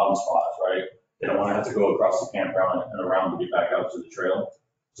down these bottom spots, right? They don't want to have to go across the campground and around to get back out to the trail.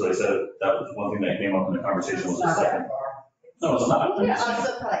 So they said that was one thing that came up in the conversation was the second. No, it's not. You could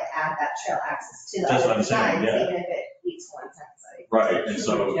also probably add that trail access to the That's what other I'm saying, designs, yeah. even if it eats one tent site. Right, and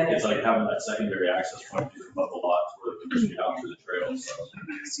so it's like having that secondary access point to come up a lot where they can just get out to the trail, so.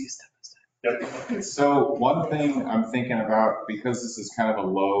 so one thing I'm thinking about, because this is kind of a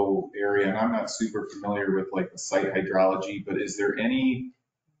low area and I'm not super familiar with like the site hydrology, but is there any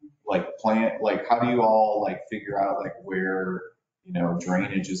like plant, like how do you all like figure out like where,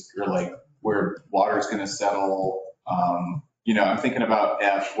 drainage is, or like where water's gonna settle? I'm thinking about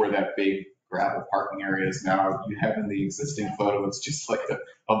F, where that big gravel parking area is now. You have in the existing photo, it's just like a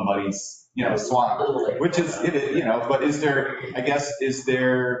muddy, swamp, which is, but is there, I guess,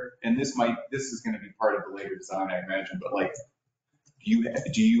 and this is gonna be part of the later design, I imagine, but like,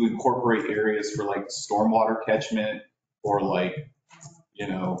 do you incorporate areas for like stormwater catchment or like,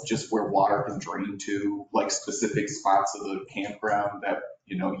 just where water can drain to, like specific spots of the campground that,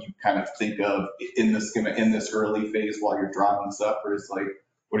 you kind of think of in this early phase while you're drawing this up, or is like,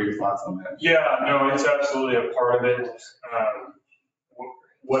 what are your thoughts on that? Yeah, no, it's absolutely a part of it.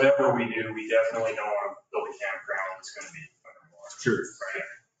 Whatever we do, we definitely don't want to build a campground that's going to be underwater. Sure. Right?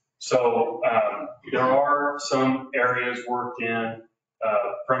 So there are some areas worked in,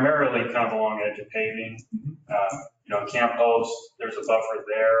 primarily kind of along edge of paving. Camp host, there's a buffer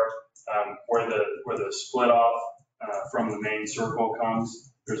there where the split off from the main circle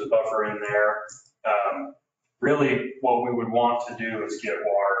comes. There's a buffer in there. Really, what we would want to do is get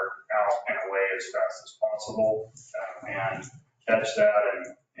water out and away as fast as possible and catch that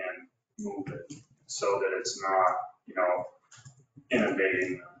and move it so that it's not,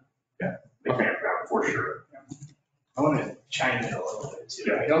 inundating the campground for sure. I want to chime in a little bit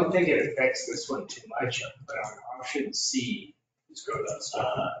too. I don't think it affects this one too much, but on option C, Let's go to that stuff.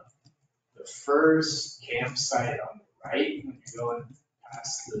 the first campsite on the right, when you're going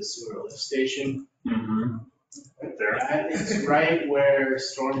past the sewer lift station, Right there. that is right where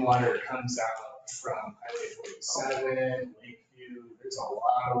stormwater comes out from Highway 47, Lakeview. There's a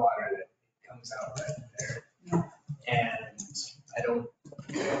lot of water that comes out right there. And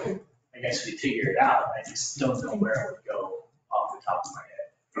I guess we figure it out. I just don't know where it would go off the top of my head.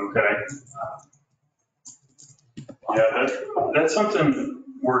 Okay. Yeah, that's something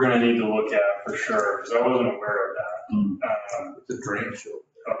we're going to need to look at for sure, because I wasn't aware of that. The drain field.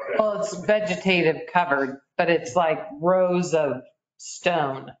 Okay. Well, it's vegetative covered, but it's like rows of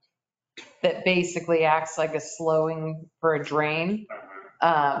stone that basically acts like a slowing for a drain.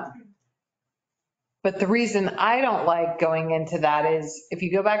 But the reason I don't like going into that is if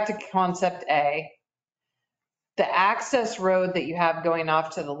you go back to concept A, the access road that you have going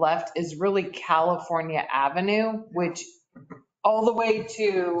off to the left is really California Avenue, which all the way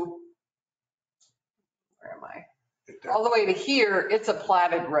to, where am I? All the way to here, it's a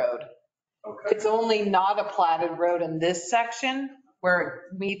platted road. Okay. It's only not a platted road in this section where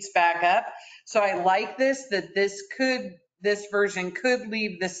it meets back up. So I like this, that this version could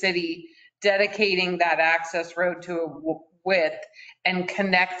leave the city dedicating that access road to a width and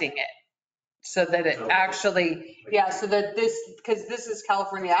connecting it. So that it actually, so that this, because this is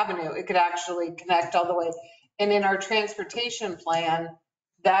California Avenue, it could actually connect all the way. And in our transportation plan,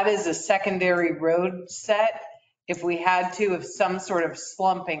 that is a secondary road set if we had to, if some sort of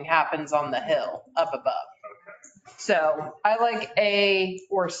slumping happens on the hill up above. So I like A,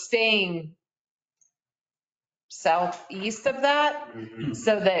 or staying southeast of that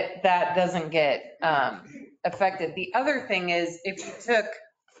so that that doesn't get affected. The other thing is if you took,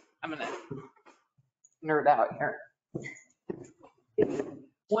 I'm going to nerd out here.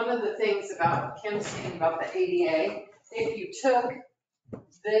 One of the things about Kim's saying about the ADA, if you took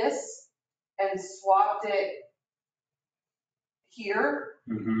this and swapped it here,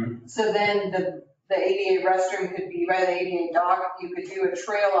 so then the ADA restroom could be by the ADA dock, you could do a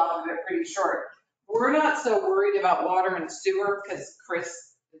trail off of it pretty short. We're not so worried about water and sewer because Chris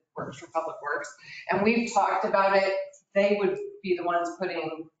works for Public Works and we've talked about it. They would be the ones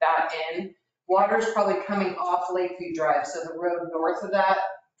putting that in. Water's probably coming off Lakeview Drive, so the road north of that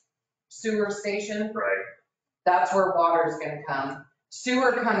sewer station. Right. That's where water is going to come.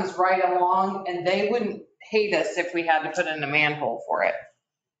 Sewer comes right along, and they wouldn't hate us if we had to put in a manhole for it,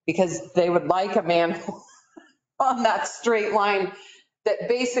 because they would like a manhole on that straight line that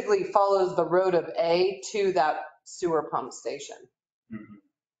basically follows the road of A to that sewer pump station.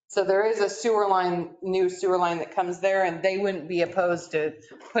 So there is a sewer line, new sewer line that comes there, and they wouldn't be opposed to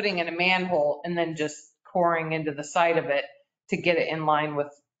putting in a manhole and then just coring into the side of it to get it in line with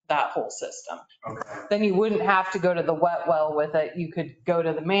that whole system. Okay. Then you wouldn't have to go to the wet well with it. You could go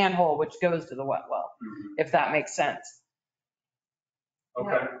to the manhole, which goes to the wet well, if that makes sense.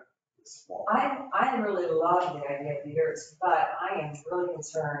 Okay. I really love the idea of the yurts, but I am really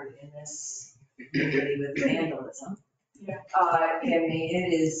concerned in this community with vandalism. Yeah.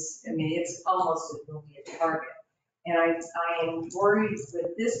 It's almost, it will be a target. And I am worried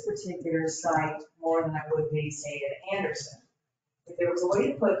with this particular site more than I would be, say, at Anderson. If there was a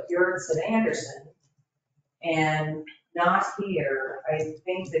way to put yurts at Anderson and not here, I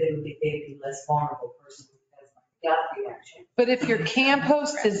think that it would be maybe less vulnerable person who has gut reaction. But if your camp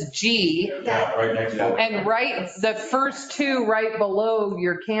host is G, Yeah, right next to it. and the first two right below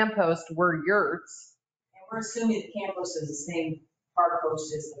your camp host were yurts. And we're assuming the campus is the same park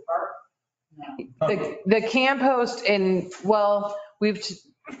host as the park? No. The camp host we've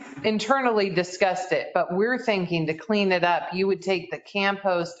internally discussed it, but we're thinking to clean it up, you would take the camp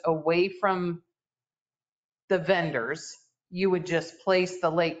host away from the vendors. You would just place the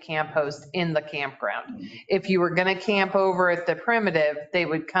lake camp host in the campground. If you were going to camp over at the Primitive, they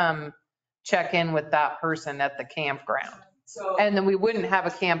would come check in with that person at the campground. So, And then we wouldn't have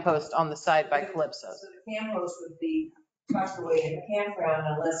a camp host on the side by Calypso. so the camp host would be tucked away in the campground and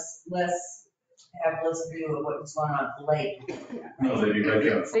have less view of what's going on at the lake. No, they'd be right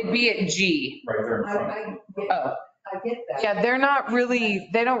there. They'd be at G. Right there in front. I get that. Yeah,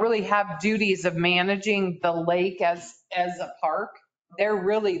 they don't really have duties of managing the lake as a park. They're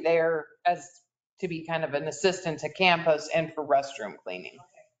really there as to be kind of an assistant to camp host and for restroom cleaning.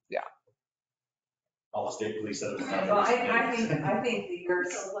 All the state police said it was not. Well, I think the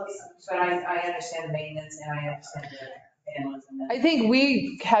yurts, but I understand the maintenance and I understand the vandalism. I think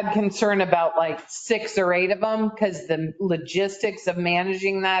we had concern about like 6 or 8 of them because the logistics of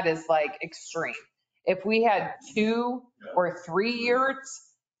managing that is like extreme. If we had 2 or 3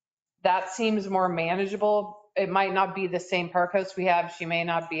 yurts, that seems more manageable. It might not be the same park host we have. She may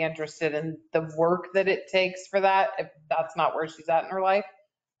not be interested in the work that it takes for that, if that's not where she's at in her life.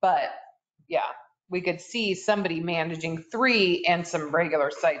 But yeah, we could see somebody managing 3 and some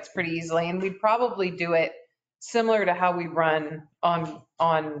regular sites pretty easily. And we'd probably do it similar to how we run on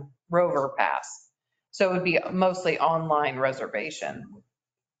Rover Pass. So it would be mostly online reservation.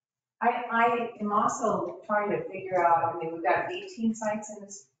 I am also trying to figure out, we've got 18 sites in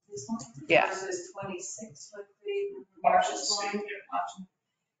this one. Yeah. Versus 26 with the Marshall's one option.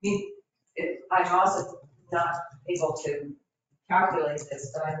 I'm also not able to calculate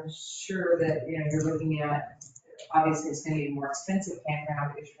this, but I'm sure that, you're looking at, obviously it's going to be a more expensive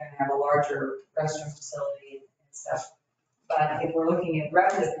campground because you're going to have a larger restroom facility and stuff. But if we're looking at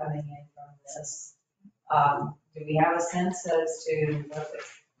revenue coming in from this, Do we have a sense as to what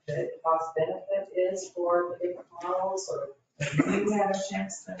the cost benefit is for the different models, or do you have a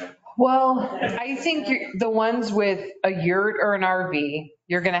chance to? Well, I think the ones with a yurt or an RV,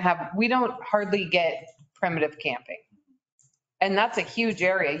 you're going to have, we don't hardly get primitive camping. And that's a huge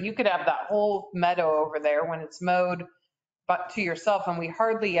area. You could have that whole meadow over there when it's mowed, but to yourself, and we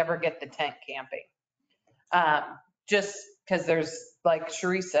hardly ever get the tent camping. Just because there's, like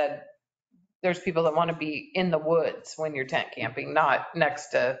Cherie said, there's people that want to be in the woods when you're tent camping, not next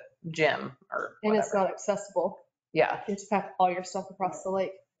to gym or And it's whatever. not accessible. Yeah, You just pack all your stuff across the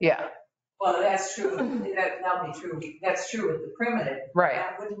lake. yeah, Well, that's true. That'll be true. That's true with the primitive. right.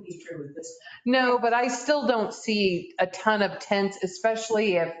 That wouldn't be true with this. No, but I still don't see a ton of tents,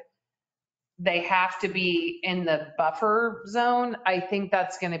 especially if they have to be in the buffer zone. I think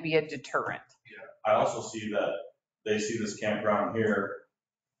that's going to be a deterrent. I also see that they see this campground here,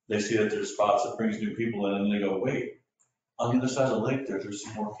 they see that there's spots that brings new people in, and they go, wait, on the other side of the lake, there's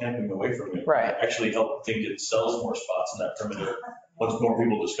some more camping away from it. Right. Actually help think it sells more spots in that primitive, once more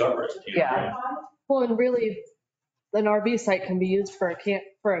people discover it. You know what I mean? Well, and really, an RV site can be used for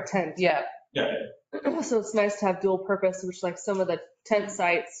a tent. Yeah, Yeah, So it's nice to have dual purpose, which like some of the tent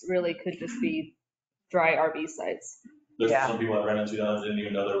sites really could just be dry RV sites. there's Yeah. some people I ran into that didn't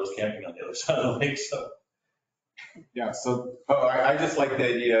even know there was camping on the other side of the lake, so. Yeah, so, I just like the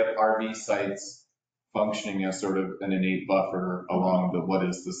idea of RV sites functioning as sort of an innate buffer along the, what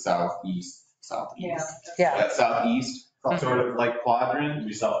is the southeast? Yeah. yeah. That southeast, sort of like quadrant, It'd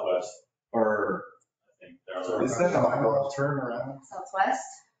be southwest, or I think. There is that a mile turn around? Southwest?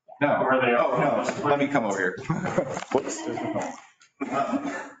 No. Where they are. Oh, no, let me come over here. Whoops.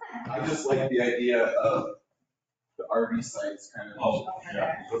 I just like the idea of the RV sites kind of Oh,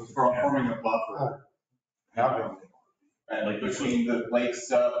 yeah. forming a buffer. Having, and like between the lake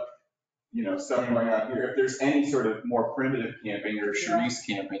stuff, you know, stuff going on here. If there's any sort of more primitive camping or Charisse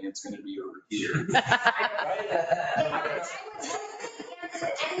camping, it's going to be over here.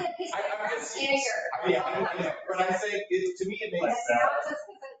 When I say it, to me, it makes sense.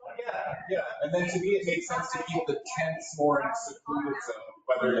 Yeah, and then to me, it makes sense to keep the tents more in a secluded zone,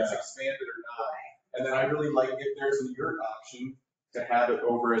 whether it's expanded or not. And then I really like if there's a yurt option, to have it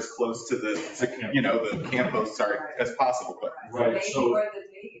over as close to the, you know, the camp hosts are as possible, but. Right, Maybe so where the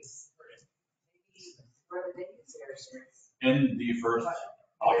days. Maybe where the days are. in the first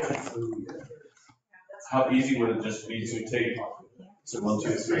option, how easy would it just be to take, so 1, 2,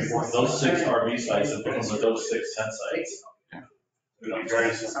 3, 4, those 6 RV sites and put them with those 6 tent sites? It'd be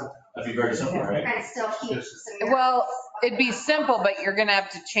very simple. That'd be very simple, right? And still keep some. Well, it'd be simple, but you're going to have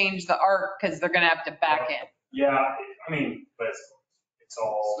to change the arc because they're going to have to back in. Yeah, I mean, but it's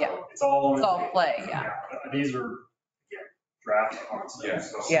all, Yeah. it's all. It's all play, yeah. These are, draft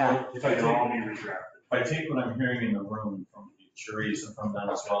concepts, so. Yeah. If I They'll all take, be redrafted. if I take what I'm hearing in the room from Charisse and from them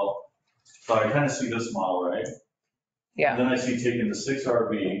as well, so I kind of see this model, right? Yeah. And then I see taking the 6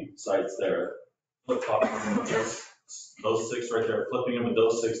 RV sites there, flip flopping them with those 6 right there, flipping them with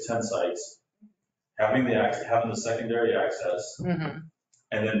those 6 tent sites, having the secondary access, Mhm.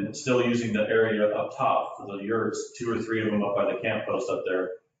 and then still using the area up top for the yurts, 2 or 3 of them up by the camp post up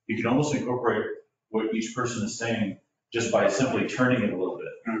there. You can almost incorporate what each person is saying just by simply turning it a little bit.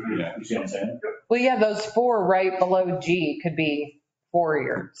 Mhm. You see what I'm saying? Well, yeah, those 4 right below G could be 4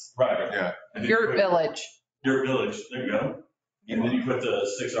 yurts. Right. Yeah. And then you Your put village. Your village, there you go. And then you put the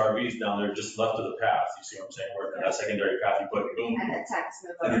 6 RVs down there just left of the path. You see what I'm saying? Where that secondary path, you put boom, And the text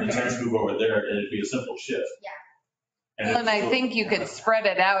move and over then the here. tents move over there, and it'd be a simple shift. Yeah. And I think you could spread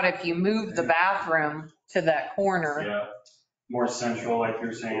it out if you move the bathroom to that corner. Yeah. More central, like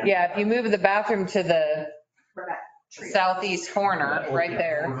you're saying. Yeah, if you move the bathroom to the For that tree. southeast corner, right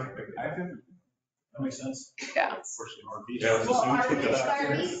there. That makes sense. Yeah. Yeah, it's Well, just-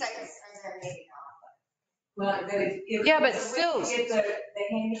 RV sites are there maybe not. Well, but if. Yeah, but if still- we Get the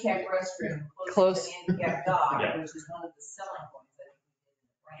handicap restroom Close. close to the handicap dock, Yeah. which is one of the selling points that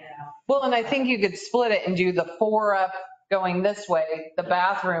we did right now. Well, and I think you could split it and do the 4 up going this way, the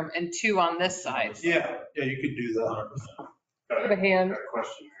bathroom, and 2 on this side. Yeah, you could do that. 100%. The hand. Got a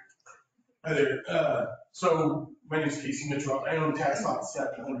question Hi there. So my name's Casey Mitchell. I own tax lot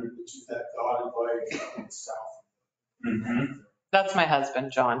 700, which is that dotted line south. there. Mm-hmm. That's my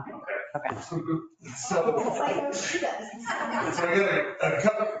husband, John. So, It's like, oh, she does. so I got a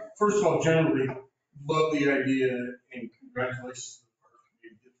couple, first of all, generally, love the idea and congratulations to the park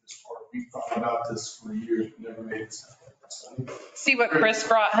committee to get this far. We've thought about this for years, but never made it sound like See what Chris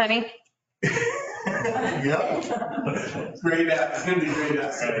brought, honey? Yeah. Great app, it's gonna be a great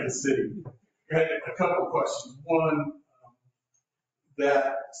asset in the city. I had a couple of questions. One,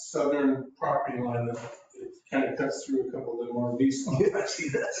 that southern property line, the it kind of cuts through a couple of them RV spots. Yeah, I see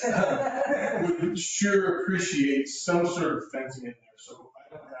that. Would sure appreciate some sort of fencing in there, so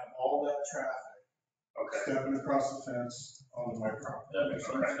I don't have all that traffic stepping across the fence onto my property. That makes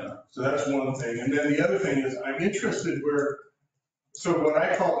sense. So that's one thing. And then the other thing is, I'm interested where, so what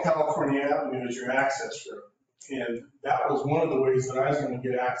I call California Avenue is your access road. And that was one of the ways that I was going to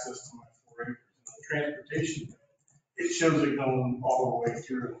get access to my 4 acres. The transportation, it shows it going all the way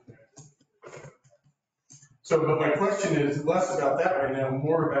through. So, but my question is less about that right now,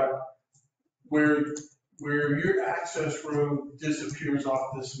 more about where your access road disappears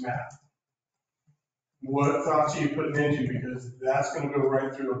off this map. What thoughts are you putting into? Because that's going to go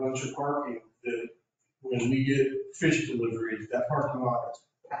right through a bunch of parking that when we get fish deliveries, that parking lot is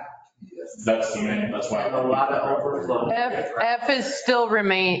packed. That's the main, that's why. A lot of overflow. F is still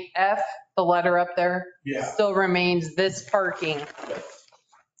F, the letter up there, Yeah, still remains this parking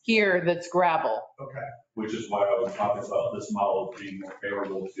here that's gravel. okay. Which is why I was talking about this model being more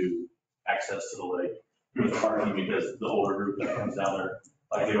favorable to access to the lake with parking, because the older group that comes down there,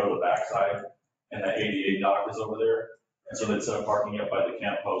 like they go to the backside and that ADA dock is over there. And so instead of parking up by the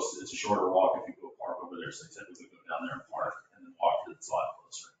camp post, it's a shorter walk if you go park over there. So they typically go down there and park and then walk to the slot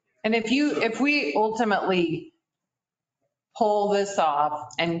closer. And if we ultimately pull this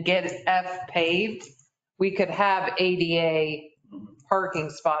off and get F paved, we could have ADA parking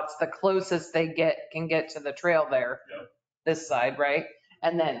spots, the closest they can get to the trail there, Yep. this side, right?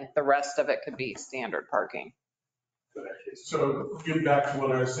 And then the rest of it could be standard parking. So getting back to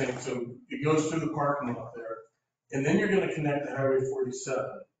what I was saying, so it goes through the parking lot there, and then you're going to connect to Highway 47,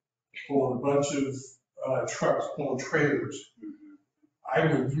 pulling a bunch of trucks, pulling trailers. I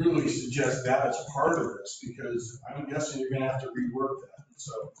would really suggest that as part of this, because I'm guessing you're going to have to rework that.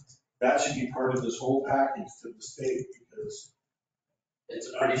 So that should be part of this whole package to the state, because It's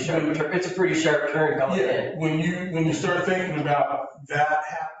a pretty sharp turn coming yeah, in. when you start thinking about that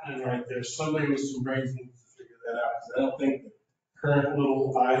happening right there, somebody with some brains needs to figure that out. Because I don't think the current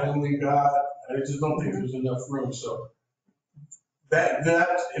little island we got, I just don't think there's enough room. So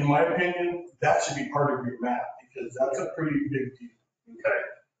that, in my opinion, that should be part of your map, because that's a pretty big deal. Okay,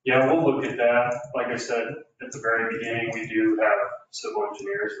 yeah, we'll look at that. Like I said, at the very beginning, we do have civil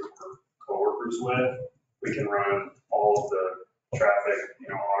engineers that we're coworkers with. We can run all of the traffic,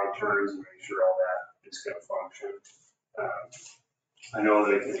 auto turns and make sure all that is going to function. I know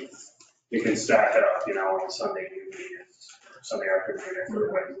that it can stack up, on Sunday evening, or Sunday afternoon, if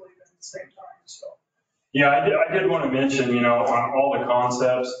everybody's leaving at the same time, so. Yeah, I did want to mention, on all the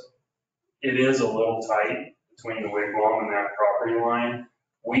concepts, it is a little tight between the wigwam and that property line.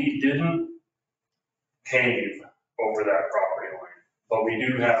 We didn't pave over that property line, but we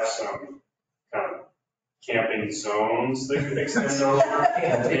do have some kind of camping zones that could extend over.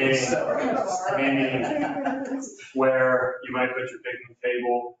 Meaning where you might put your picnic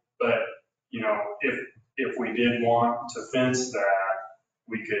table, but, if we did want to fence that,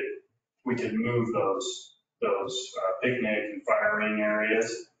 we could move those picnic and firing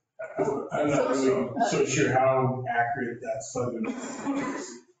areas. I'm not really so sure how accurate that southern is.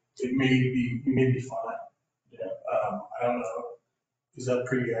 It may be fine. Yeah. I don't know. Is that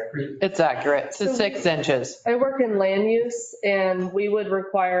pretty accurate? It's accurate, to 6 inches. I work in land use and we would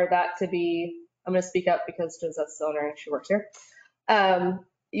require that to be, I'm going to speak up because Joseph's the owner and she works here.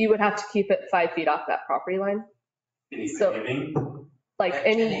 You would have to keep it 5 feet off that property line. Any So- paving, Like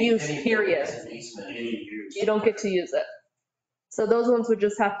any use, period. any use. You don't get to use it. So those ones would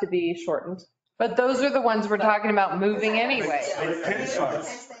just have to be shortened. But those are the ones we're talking about moving anyway.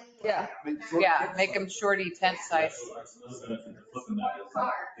 Yeah. Yeah, make them shorty tent size. So that's another benefit of flipping that is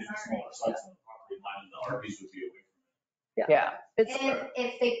getting smaller sites on the property line, and the RVs would be away Yeah. It's, And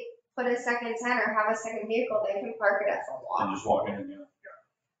if they put a second tent or have a second vehicle, they can park it at the from it, lot. and just walk in and,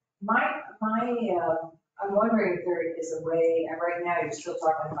 I'm wondering if there is a way, right now you're still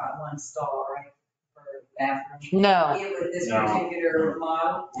talking about one stall, right? For bathroom. No, With this No. particular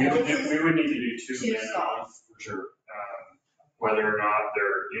model. We would need to do two Two minimum stalls. for sure. Whether or not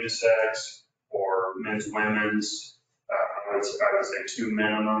they're unisex or men's, women's, I would say two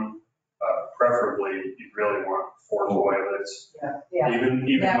minimum. Preferably, you'd really want 4 toilets, Yeah,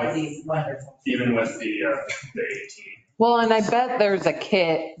 even that would with, be wonderful. even with the 18. well, and I bet there's a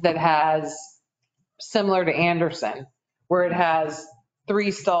kit that has, similar to Anderson, where it has 3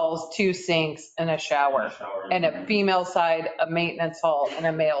 stalls, 2 sinks and a shower. And a female side, a maintenance hall, and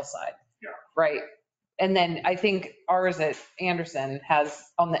a male side. Yeah. Right. And then I think ours at Anderson has,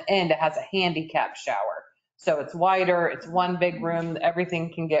 on the end, it has a handicap shower. So it's wider, it's one big room,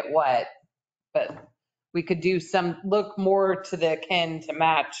 everything can get wet. But we could do look more to the akin to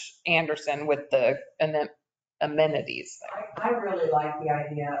match Anderson with the amenities. I really like the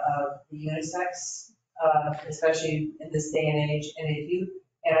idea of the unisex, especially in this day and age.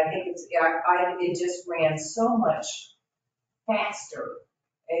 And I think it just ran so much faster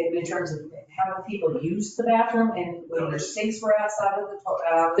in terms of how people use the bathroom and when their sinks were outside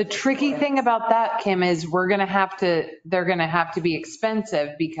of The tricky thing about that, Kim, is they're going to have to be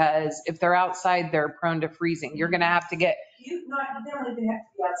expensive because if they're outside, they're prone to freezing. You're going to have to get. You don't even have to be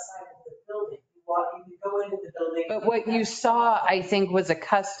outside of the building. You can go into the building. But what you saw, I think, was a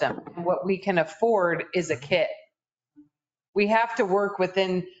custom. What we can afford is a kit. We have to work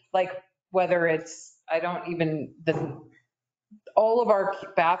within, like, whether it's, all of our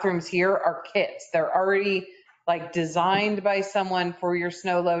bathrooms here are kits. They're already like designed by someone for your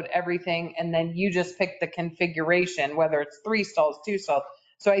snow load, everything. And then you just pick the configuration, whether it's 3 stalls, 2 stalls.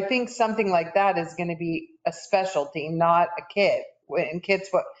 So I think something like that is going to be a specialty, not a kit. And kits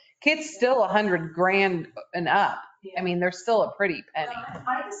still $100,000 and up. I mean, they're still a pretty penny.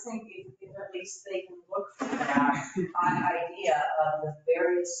 I just think if at least they can look for that idea of the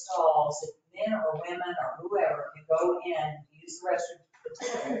various stalls, if men or women or whoever can go in, use the restroom,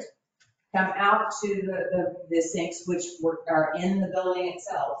 the toilet, come out to the sinks, which are in the building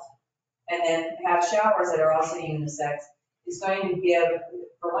itself, and then have showers that are also unisex, is going to give,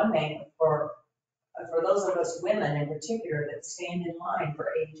 for one thing, for those of us women in particular that stand in line for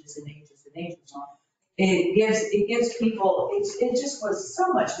ages and ages and ages on, it gives people, it just was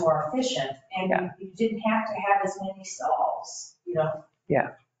so much more efficient, and you didn't have to have as many stalls, you know? Yeah.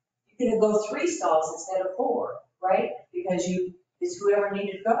 You could go 3 stalls instead of 4, right? Because it's whoever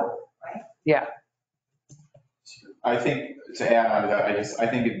needed to go, right? Yeah. I think to add on to that, I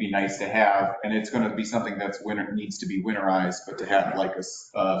think it'd be nice to have, and it's going to be something that's needs to be winterized, but to have like a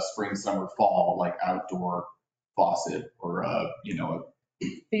spring, summer, fall, like outdoor faucet or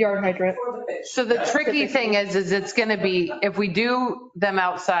The yard hydrant. So the tricky thing is it's going to be, if we do them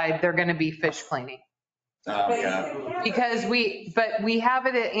outside, they're going to be fish cleaning. Yeah. Because we have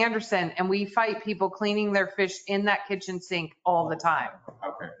it at Anderson and we fight people cleaning their fish in that kitchen sink all the time.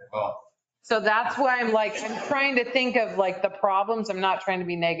 Okay, well. So that's why I'm trying to think of like the problems. I'm not trying to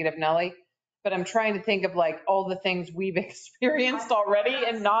be negative, Nellie, but I'm trying to think of like all the things we've experienced already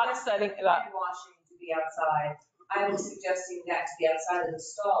and not setting it up. Washing to be outside. I'm suggesting that to be outside of the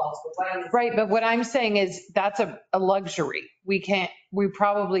stalls, but right, but what I'm saying is that's a luxury. We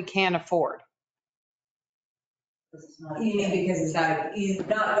probably can't afford. You mean because you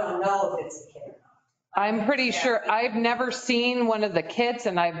don't know if it's a kid or not. I'm pretty sure, I've never seen one of the kits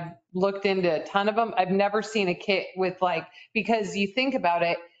and I've looked into a ton of them. I've never seen a kit with because you think about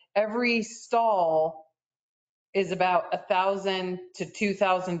it, every stall is about $1,000 to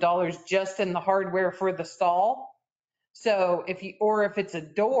 $2,000 just in the hardware for the stall. So if it's a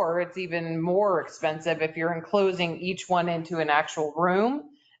door, it's even more expensive if you're enclosing each one into an actual room.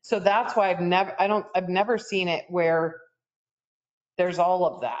 So that's why I've never seen it where there's all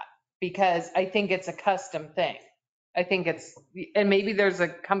of that, because I think it's a custom thing. I think and maybe there's a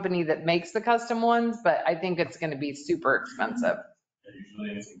company that makes the custom ones, but I think it's going to be super expensive.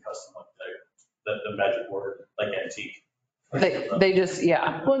 Usually anything custom like the magic word, like antique. They just,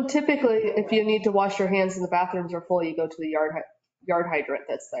 yeah. Well, and typically, if you need to wash your hands and the bathrooms are full, you go to the yard hydrant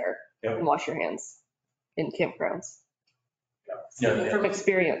that's there and wash your hands in campgrounds. Yeah. From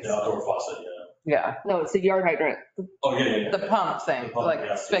experience. The outdoor faucet, Yeah. No, it's a yard hydrant. Oh, yeah. The pump thing,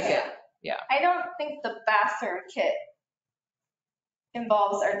 spigot. Yeah. I don't think the bathroom kit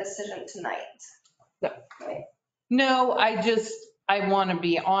involves our decision tonight. No. Right? No, I want to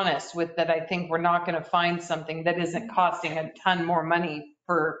be honest with that. I think we're not going to find something that isn't costing a ton more money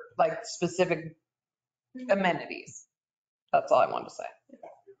for specific amenities. That's all I want to say.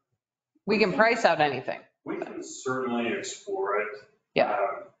 We can price out anything. We can certainly explore it. Yeah.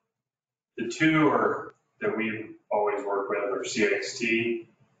 The two that we've always worked with are CXT,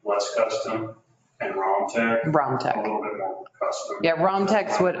 less custom, and ROMTech. ROMTech. A little bit more custom. Yeah,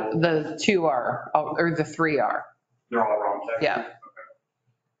 ROMTech's what the 2 are, or the 3 are. They're all ROMTech? Yeah. Okay.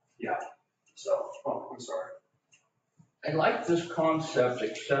 Yeah. So, I'm sorry. I like this concept,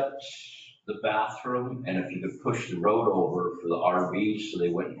 except the bathroom, and if you could push the road over for the RVs so they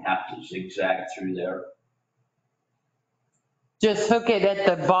wouldn't have to zigzag through there. Just hook it at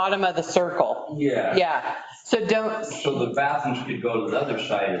the bottom of the circle. Yeah. Yeah. So the bathrooms could go to the other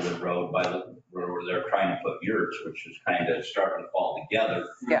side of the road where they're trying to put yurts, which is kind of starting to fall together.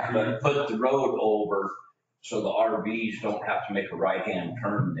 Yeah. But put the road over so the RVs don't have to make a right-hand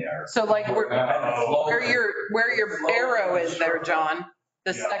turn there. So where your arrow is there, John,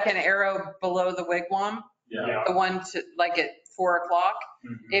 The Yeah. second arrow below the wigwam, Yeah. the one to, like at 4 o'clock.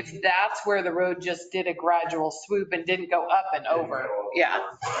 Mhm. If that's where the road just did a gradual swoop and didn't go up and over, yeah.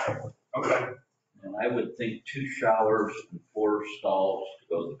 Okay. And I would think 2 showers and 4 stalls to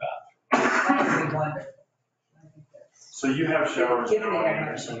go to the bathroom. That would be wonderful. So you have showers Give me now, that.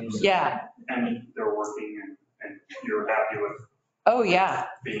 Anderson, Yeah. and they're working and you're happy with Oh, yeah.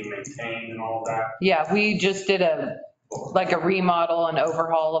 being maintained and all that? Yeah, we just did like a remodel and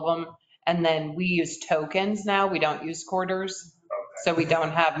overhaul of them. And then we use tokens now. We don't use quarters. So we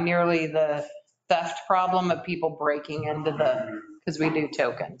don't have nearly the theft problem of people breaking into because we do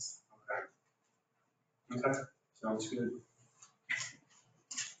tokens. Okay, sounds good.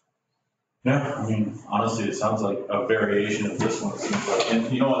 Yeah, I mean, honestly, it sounds like a variation of this one, it seems like.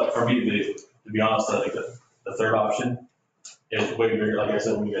 And you know what, for me, to be honest, I think the third option is way bigger. Like I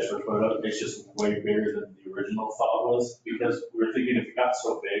said, when you guys first put it up, it's just way bigger than the original thought was. Because we were thinking if it got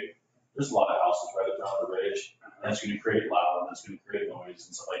so big, there's a lot of houses right around the ridge. And it's going to create loud, and it's going to create noise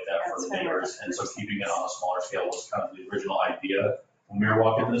and stuff like that for the neighbors. And so keeping it on a smaller scale was kind of the original idea when we were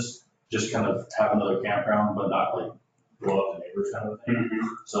walking this, just kind of have another campground, but not like blow up the neighbors kind of thing.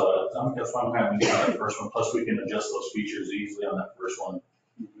 So that's why I'm kind of thinking about the first one. Plus we can adjust those features easily on that first one.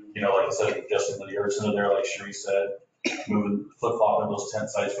 You know, like I said, adjusting the yards into there, like Sheree said, moving flip-flopping those tent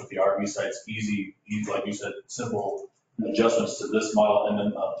sites with the RV sites, easy, like you said, simple adjustments to this model. And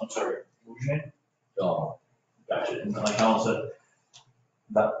then, I'm sorry, what was your name? So, Gotcha. And like Alan said,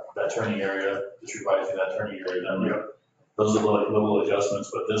 that turning area, just revising that turning area, then those are like little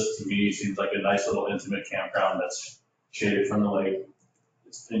adjustments, but this to me seems like a nice little intimate campground that's shaded from the lake.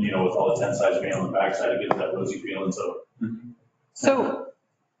 And you know, with all the tent sites being on the backside, it gives that rosy feeling, so. So,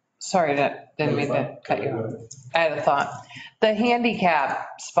 sorry, didn't mean to cut you off. I had a thought. The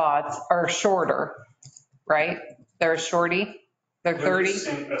handicap spots are shorter, right? They're shorty, they're 30.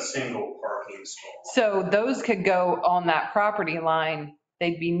 A single parking stall. So those could go on that property line.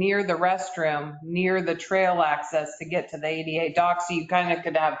 They'd be near the restroom, near the trail access to get to the ADA dock. So you kind of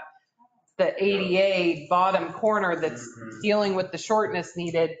could have the ADA bottom corner that's dealing with the shortness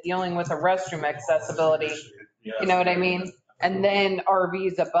needed, dealing with the restroom accessibility. You know what I mean? And then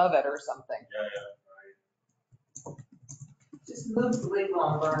RVs above it or something. Just move the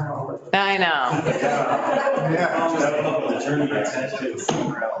wigwam burner over. I know.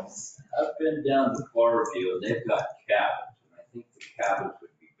 I've been down to Clarview, and they've got cabins, and I think the cabins would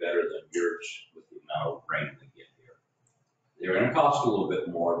be better than yours with the amount of rain we get here. They're gonna cost a little bit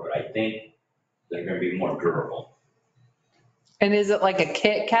more, but I think they're gonna be more durable. And is it like a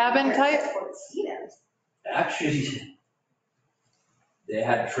kit cabin type? Actually, they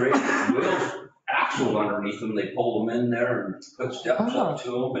had trailers, wheels, axles underneath them, they pulled them in there and put steps up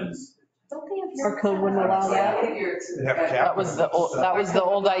to them, and Our code wouldn't allow that. That was the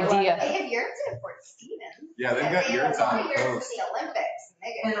old idea. They have yurts at Fort Stevens. Yeah, they've got yurts on the Yurts for coast. the Olympics.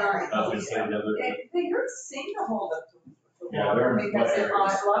 And our- I was gonna say the other. The yurts seem to hold up to the Yeah, water they're-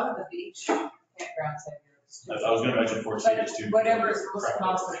 because a lot of the beach campgrounds have yurts too. I was gonna mention Fort Stevens too. Whatever is most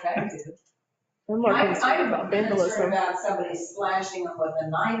cost effective. I'm more concerned about I'm concerned vandalism. about somebody slashing them with a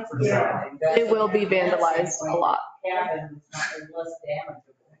knife or Yeah. something. That's- It will be vandalized a lot. Cabin is less damageable.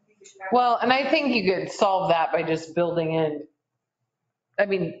 Well, and I think you could solve that by just building in. I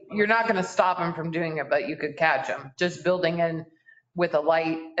mean, you're not going to stop them from doing it, but you could catch them. Just building in with a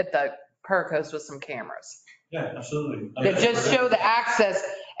light at the Park Coast with some cameras. Yeah, absolutely. That just show the access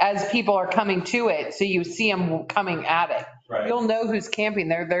as people are coming to it, so you see them coming at it. Right. You'll know who's camping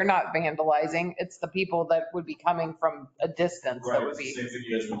there. They're not vandalizing. It's the people that would be coming from a distance that Right, would it's the be. same thing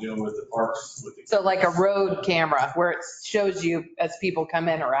you guys been doing with the parks. With the So like a road camera where it shows you as people come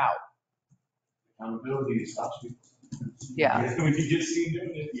in or out. Accountability stops people. Yeah. When you get seen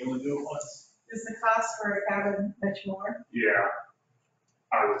doing it, you only do it once. Is the cost for a cabin much more? Yeah,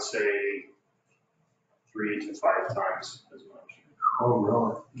 I would say 3 to 5 times as much. Oh,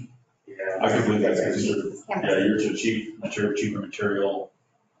 really? Yeah. I could believe that, because you're too cheap, cheaper material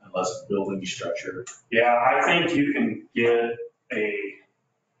and less building structure. Yeah, I think you can get a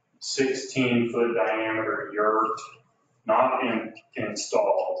 16-foot diameter yurt, not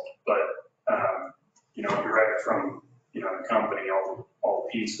installed, but, direct from, the company, all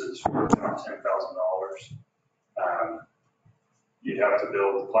pieces for around $10,000. You'd have to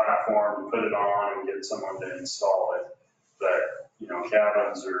build the platform, put it on, and get someone to install it. But,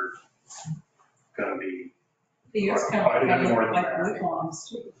 cabins are gonna be The yurts kind quite a bit more of than like that. wigwams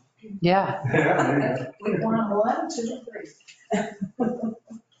too. Yeah. Wigwam 1, 2, 3.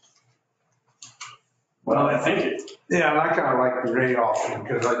 Well, I think it, Yeah, and I kind of like the rate option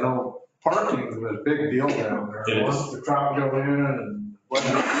because I know parking is a big deal down there. It is. Once the crowd go in and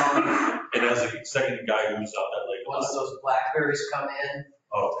Whether it's on, It has a second guy who's out that lake. Once those blackberries come in.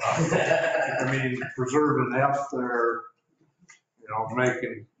 Oh. I mean, preserving F there, you know,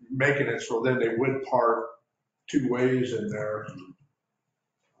 making it so then they would park two ways in there.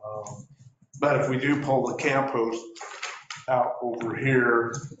 But if we do pull the camp host out over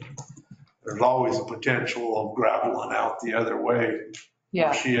here, there's always a potential of graveling out the other way.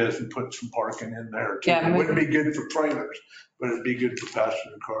 Yeah. She is, and put some parking in there too. Yeah, It wouldn't be good for trailers, but it'd be good for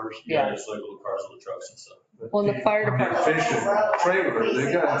passenger cars. Yeah. Just like little cars with trucks and stuff. Well, the fire department. Fishing trailer,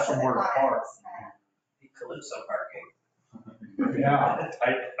 they gotta have somewhere to park. Calypso parking. Yeah.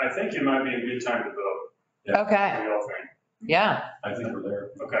 I think it might be a good time to vote. Okay, What do y'all think? yeah. I think we're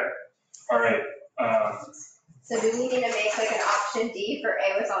there. Okay, all right. So do we need to make like an option D for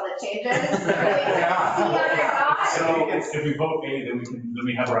A with all the changes? Yeah. So if we vote A, then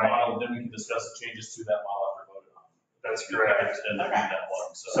we have a model, then we can discuss the changes to that model after voted on. That's correct. And then that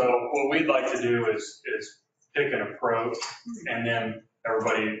one, So what we'd like to do is pick an approach and then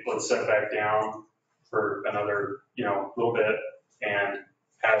everybody, let's sit back down for another, little bit and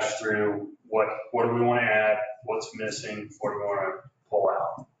hash through what do we want to add, what's missing, what do we want to pull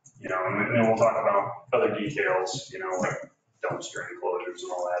out, and then we'll talk about other details, like dumpster enclosures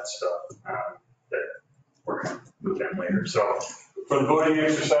and all that stuff that we're going to move in later. So for the voting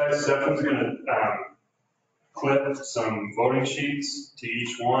exercise, Stefan's going to clip some voting sheets to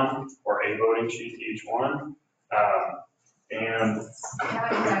each one, or a voting sheet to each one. And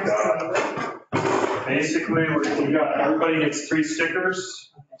basically, we got, everybody gets 3 stickers.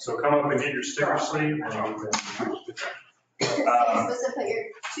 So come up and get your sticker sleeve. You're supposed to put your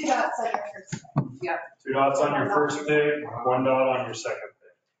 2 dots on your first. Yeah. 2 dots on your first pick, 1 dot on your second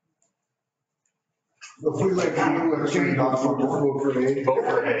If we like to do a 3 dots on the floor for A. pick. Vote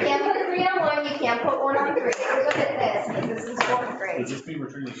for You A. can't put 3 on 1, you can't put 1 on 3. I'm good at this, because this is 4th grade. Does this mean we're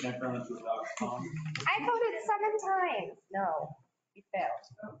turning the campground into a dog pound? I voted 7 times. No, you failed.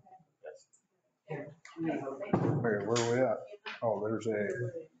 Where we at? Oh, there's A.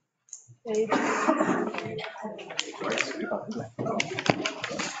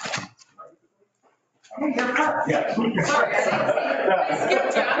 Yeah. Sorry, I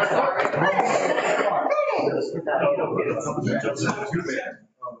skipped you, I'm sorry.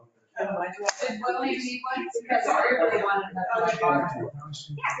 Sorry, I really wanted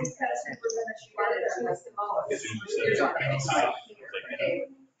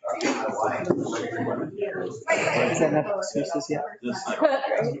Is that enough excuses yet? I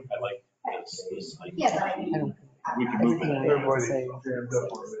like this, like, Yeah, but I mean. we can move it. Everybody jammed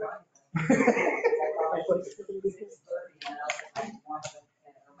up on that.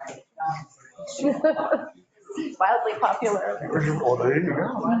 Wildly popular. Well, there you go.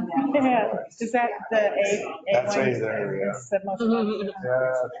 Yeah. Is that the A? That's A there, yeah. It's the most popular.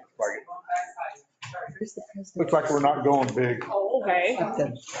 Yeah, looks like we're not going big. Oh, okay. Yeah.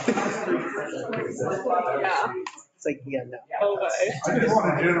 It's like, yeah, no. Okay. I just want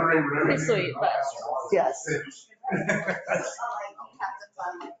to generate Pretty revenue. sweet, but. Yes. Like, you have to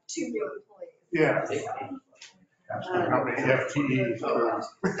fund like 2 new employees. Yeah. How many FTEs?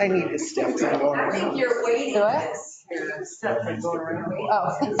 I need to step I think you're waiting. Do it? Oh.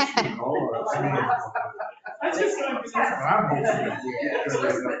 I'm hoping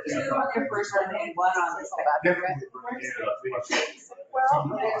Well,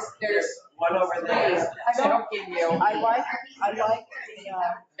 there's one over there. I don't give you. I like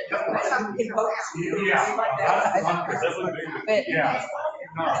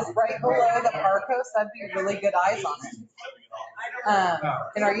But right below the park host, that'd be really good eyes on it.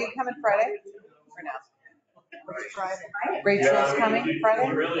 And are you coming Friday or no? Rachel's coming Friday?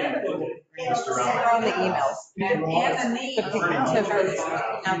 They're on the emails. To looking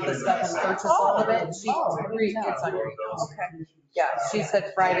at the stuff and purchase all of it. It's on your emails. Yeah, she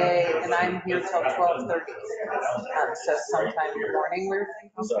said Friday and I'm here till 12:30. So sometime in the morning we were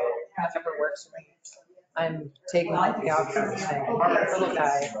thinking, whatever works for me. I'm taking like the options thing. Little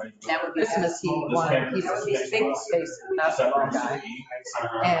guy. Christmas he wanted, he's a big space basketball guy.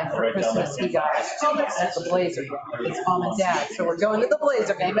 And for Christmas he got the Blazer. It's mom and dad. So we're going to the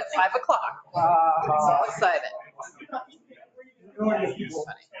Blazer game at 5 o'clock. So excited.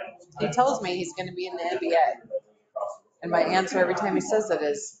 He tells me he's going to be in the NBA. And my answer every time he says it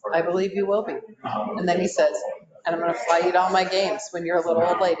is, I believe you will be. And then he says, and I'm going to fly you to all my games when you're a little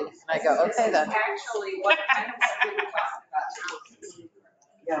old lady. And I go, okay then. Actually, what I know what we were talking about.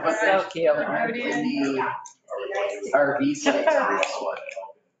 Yeah, but so cute. RV site.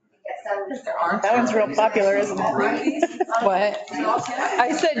 That one's real popular, isn't it? What?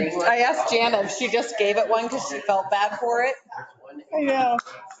 I asked Jana if she just gave it one because she felt bad for it. I know,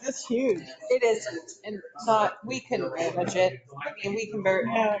 it's huge. It is, and not, we couldn't manage it. I mean, we can bear,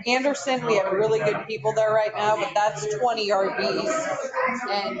 Anderson, we have really good people there right now, but that's 20 RVs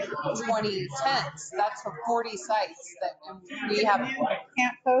and 20 tents. That's for 40 sites that, and we have,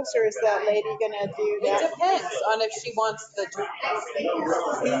 Camp post, or is that lady gonna do it that? depends on if she wants the,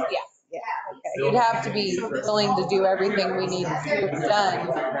 yeah. Yeah, okay. You'd have to be willing to do everything we need done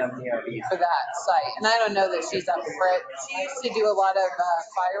for that site. And I don't know that she's up for it. She used to do a lot of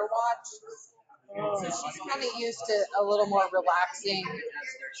fire watch. So she's kind of used to a little more relaxing.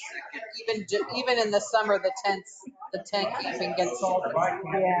 Even in the summer, the tent keeping gets,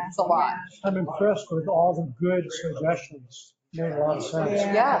 Yeah. it's a lot. I'm impressed with all the good suggestions. Made a lot of sense.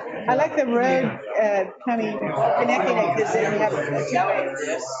 Yeah, I like the road, connecting it, because then you have a two-way,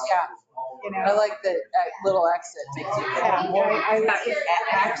 Yeah. you I know. like the little exit. Yeah, I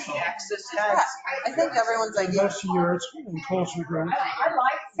Access. I think everyone's like, Most of yours and closer to.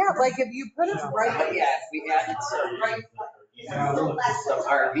 yeah, like if you put it right. Yeah, we added some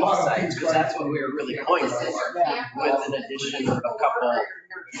RV sites, because that's what we were really going for, with an addition of a couple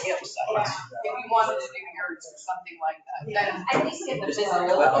campsites. If you wanted to do yurts or something like that, then at least get the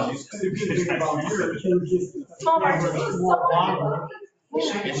visibility.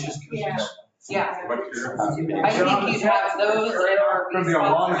 Yeah. I think you'd have those in our. Gonna be a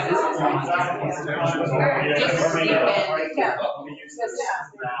lot of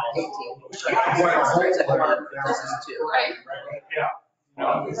Right.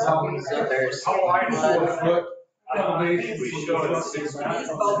 So there's. How wide is the foot elevation? We showed it 6 months.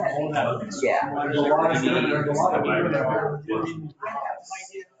 Yeah. There's a lot of, there's a lot of.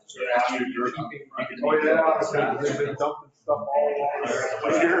 Oh, yeah, they've been dumping stuff all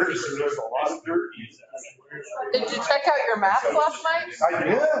over. Years, there's a lot of dirt. Did you check out your maps last night? I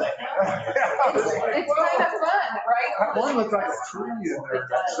did. It's kind of fun, right? One looked like a tree in there,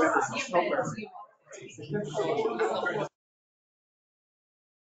 that center snowberry.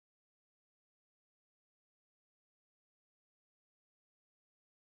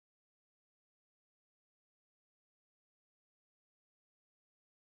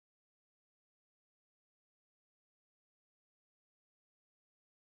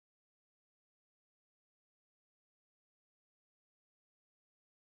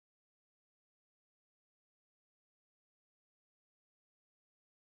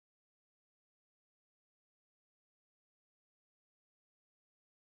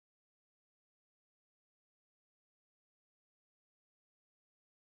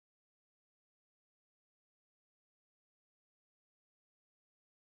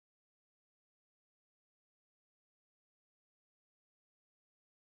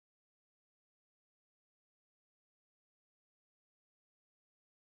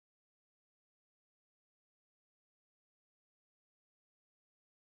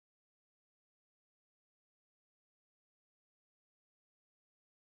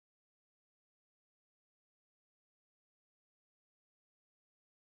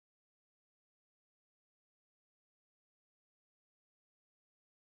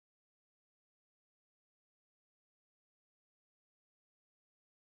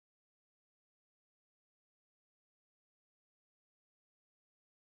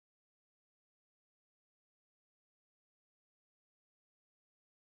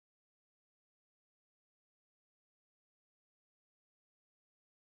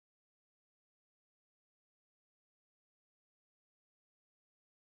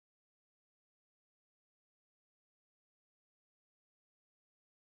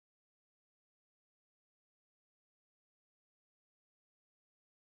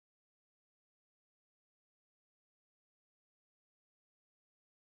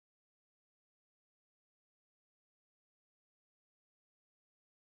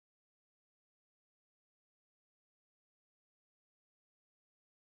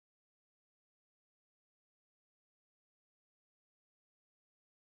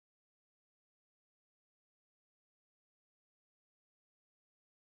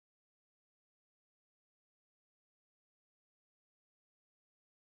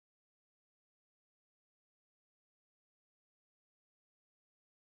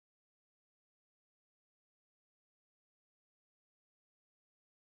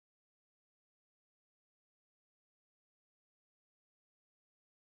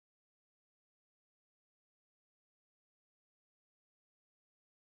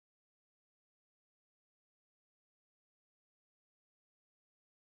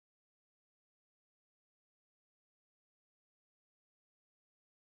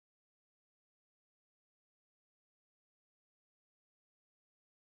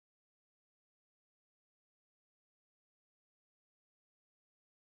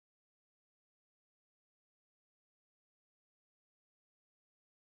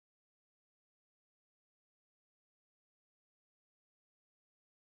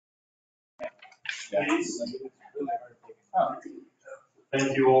 please.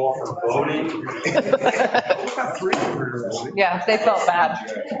 Thank you all for voting. Yeah, they felt bad.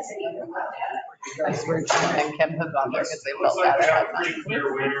 I swear John and Kim put on there because they Looks felt like we bad. have a pretty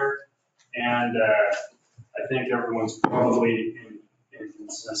clear winner, and I think everyone's probably in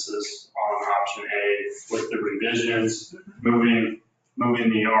consensus on option A with the revisions, moving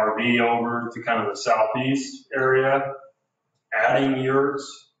the RV over to kind of the southeast area, adding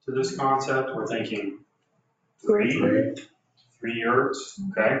yurts to this concept. We're thinking three yurts,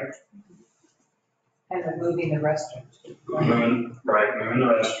 okay? And then moving the restrooms. Moving the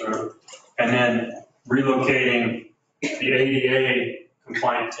restroom, and then relocating the ADA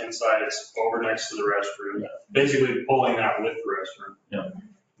compliant tent sites over next to the restroom. Basically pulling that with the restroom. Yeah.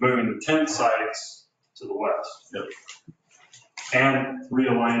 Moving the tent sites to the west. Yep. And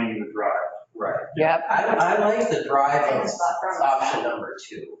realigning the drive. Right. Yep. I like the drive of option number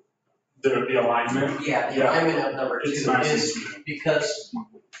 2. The alignment? Yeah, the alignment of number 2 It's nice. is because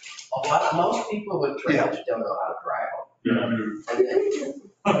most people with trailers don't know how to drive them.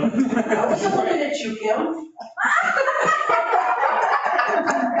 I wasn't looking at you, Kim.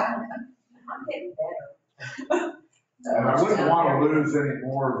 I'm getting better. I wouldn't want to lose any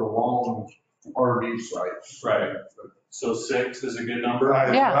more of the long RV sites. Right. So 6 is a good number?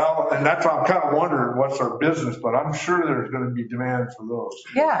 Yeah. Well, and that's, I'm kind of wondering what's our business, but I'm sure there's going to be demand for those.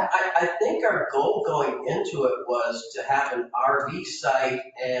 Yeah. I think our goal going into it was to have an RV site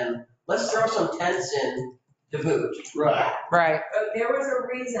and let's throw some tents in to boot. Right. Right. But there was a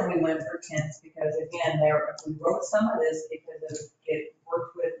reason we went for tents, because again, we wrote some of this because it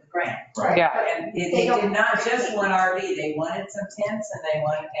worked with the grant. Right. Yeah. And they did not just want RV, they wanted some tents and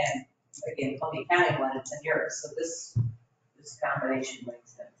again, Columbia County wanted 10 yurts, so this combination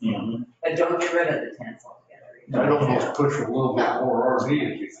makes sense. Mhm. But don't get rid of the tents altogether. I'd almost push a little bit more RV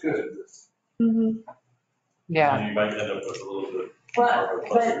if you could. Yeah. And you might end up with a little bit.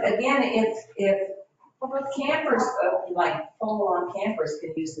 But again, if campers, like full-on campers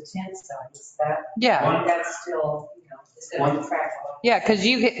can use the tent sites, Yeah. that's still, it's going to attract a lot. Yeah, because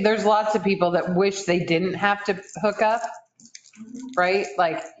there's lots of people that wish they didn't have to hook up, right?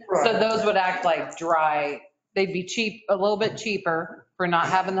 Like, so those would act like dry, they'd be cheap, a little bit cheaper for not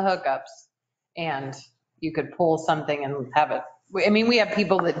having the hookups. And you could pull something and have it. I mean, we have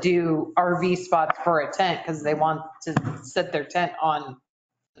people that do RV spots for a tent because they want to set their tent on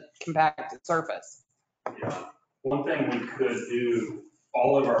compacted surface. Yeah. One thing we could do,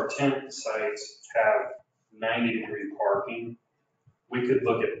 all of our tent sites have 90-degree parking. We could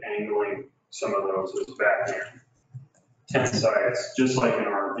look at angling some of those as back end tent sites, just like an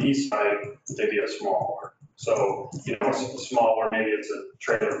RV site, maybe a smaller. So, smaller, maybe it's a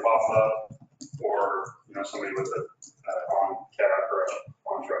trailer pop-up or, somebody with a on-cab or a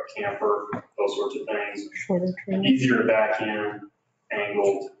on-truck camper, those sorts of things. Shorter trailer. Easier to back in,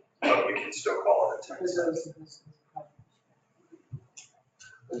 angled, but we can still call it a tent site.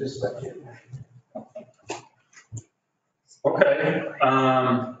 Okay,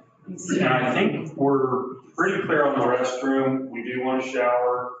 and I think we're pretty clear on the restroom. We do want a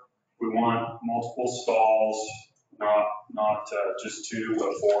shower. We want multiple stalls, not just 2,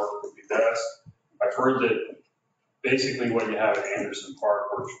 but 4 would be best. I've heard that basically what you have at Anderson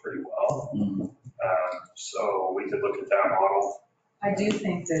Park works pretty well. So we could look at that model. I do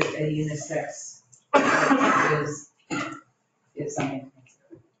think that a unisex is something.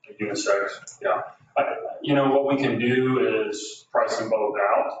 Unisex, yeah. What we can do is price them both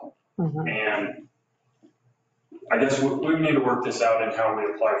out. And I guess we need to work this out in how we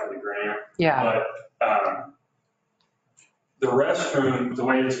apply for the grant. Yeah. But the restroom, the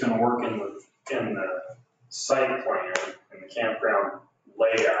way it's going to work in the site plan and the campground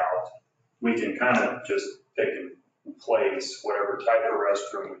layout, we can kind of just pick and place whatever type of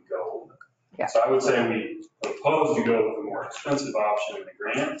restroom we go with. Yeah. So I would say we propose to go with the more expensive option in the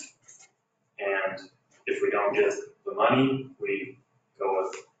grant. And if we don't get the money, we go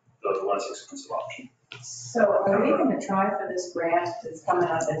with the less expensive option. So are we going to try for this grant that's coming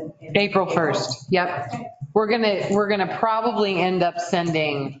up in April 1st. Yep. We're going to probably end up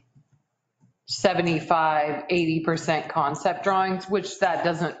sending 75, 80% concept drawings, which that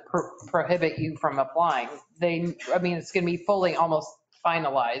doesn't prohibit you from applying. It's going to be fully almost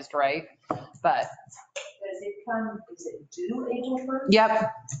finalized, right? But. Is it due April 1st?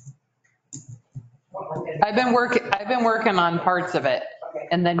 Yep. I've been working on parts of it,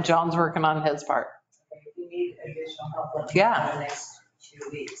 and then John's working on his part. If you need additional help, let me know Yeah. in the next 2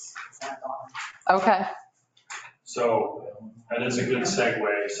 weeks. It's not gone. Okay. So that is a good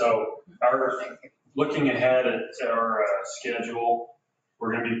segue. So looking ahead at our schedule,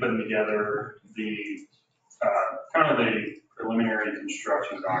 we're going to be putting together the, kind of the preliminary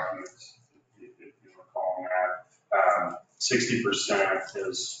construction documents, if you recall that. 60%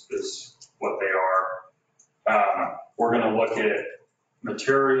 is what they are. We're going to look at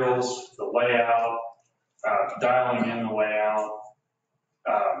materials, the layout, dialing in the layout,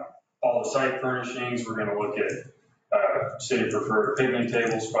 all the site furnishings. We're going to look at city preferred picnic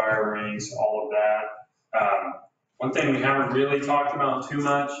tables, fire rings, all of that. One thing we haven't really talked about too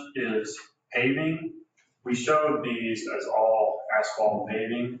much is paving. We showed these as all asphalt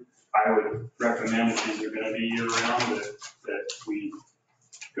paving. I would recommend if these are going to be year round that we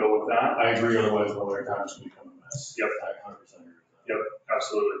go with that. I agree, otherwise the winter time's gonna become a mess. Yep. I 100% agree with that. Yep,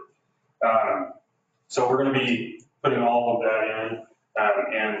 absolutely. So we're going to be putting all of that in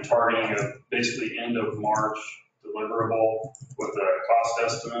and targeting a basically end of March deliverable with a cost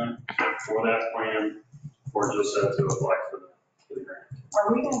estimate for that plan, or just to apply for the grant.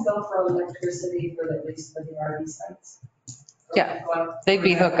 Are we gonna go for electricity for at least for the RV sites? Yeah. They'd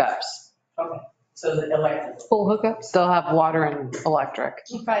be hookups. Okay, so the electric. Full hookups? They'll have water and electric.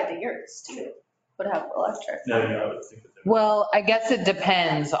 Probably the yurts too, would have electric. Yeah, I would think that. Well, I guess it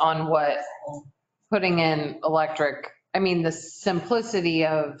depends on what putting in electric, I mean, the simplicity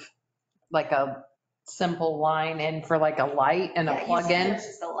of like a simple line in for like a light and a plug-in. It's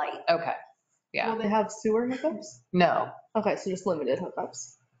just a light. Okay, yeah, Will they have sewer hookups? no. Okay, so just limited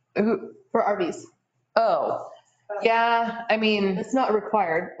hookups Who- for RVs. Oh, yeah, I mean, It's not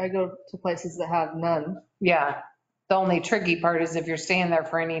required. I go to places that have none. yeah. The only tricky part is if you're staying there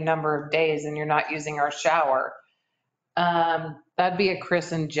for any number of days and you're not using our shower. That'd be a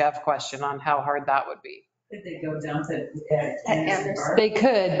Chris and Jeff question on how hard that would be. Could they go dump it at Anderson. Anderson? They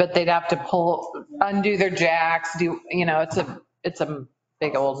could, but they'd have to undo their jacks, it's a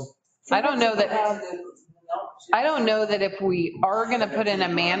big old, I don't know that if we are going to put in a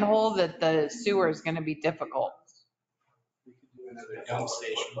manhole that the sewer is going to be difficult. Another dump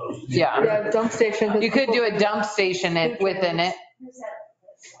station. Yeah, Yeah, dump station. you could do a dump station within it,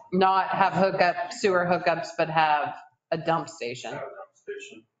 not have sewer hookups, but have a dump station.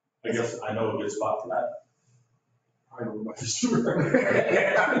 Station. I guess I know a good spot for that. I know my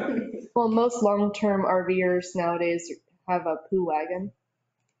sewer. Well, most long-term RVers nowadays have a poo wagon.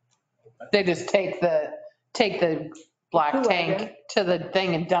 They just take the black Poo tank wagon. to the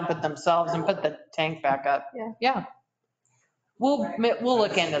thing and dump it themselves and put the tank back up. Yeah. Yeah. We'll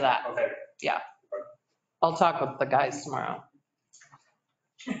look into that. Okay. I'll talk with the guys tomorrow.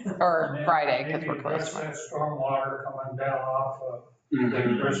 Or Friday, because we're Maybe close address tomorrow. that stormwater coming down off of, that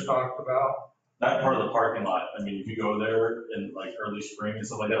Mhm. Chris talked about. That part of the parking lot, I mean, if you go there in like early spring and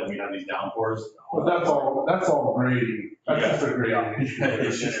stuff like that, when we have these downpours. But that's all grading. That's just a grading issue.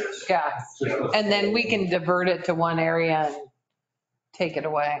 It's just- Yeah, It's just a- and then we can divert it to one area and take it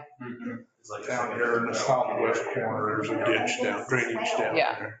away. Mhm. It's like Down here in the southwest corner, there's a ditch down, drainage down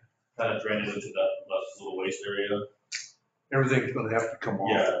Yeah. there. kind of drainage into that little waste area. Everything's gonna have to come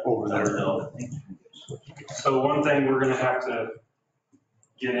Yeah. off over there. So one thing we're going to have to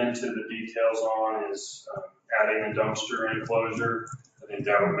get into the details on is adding a dumpster enclosure. I think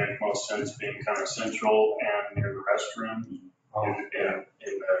that would make most sense being kind of central and near the restroom and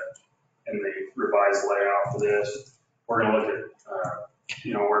in the revised layout for this. We're going to look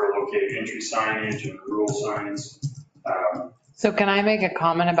at, where to locate entry signage and rule signs. So can I make a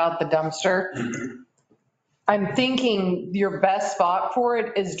comment about the dumpster? I'm thinking your best spot for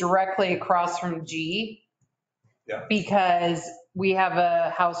it is directly across from G. Yeah. Because we have a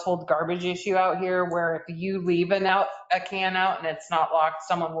household garbage issue out here where if you leave a can out and it's not locked,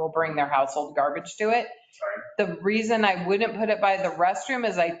 someone will bring their household garbage to it. The reason I wouldn't put it by the restroom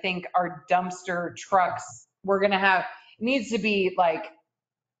is I think our dumpster trucks, it needs to be like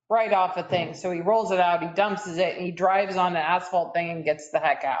right off a thing. So he rolls it out, he dumps it, and he drives on an asphalt thing and gets the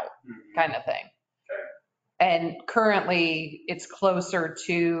heck out, kind of thing. And currently it's closer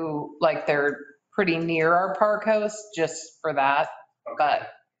to, like, they're pretty near our park host just for that, but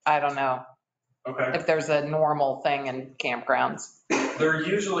I don't know Okay. if there's a normal thing in campgrounds. They're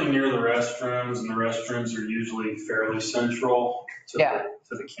usually near the restrooms, and the restrooms are usually fairly central to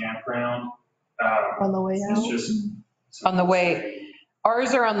the campground. On the way It's out. just. On the way,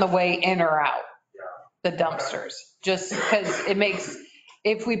 ours are on the way in or out, the dumpsters, just because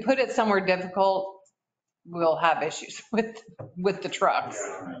if we put it somewhere difficult, we'll have issues with the trucks.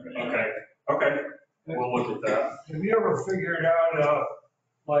 Okay, we'll look at that. Have you ever figured out,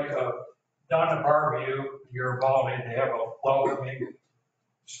 down at Barview, you're involved in, they have a welcoming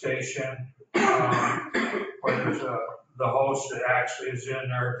station, where there's the host that actually is in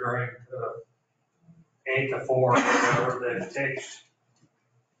there during the 8 to 4, whatever, that takes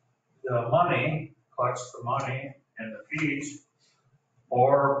the money, collects the money and the fees,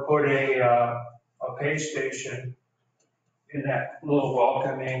 or put a pay station in that little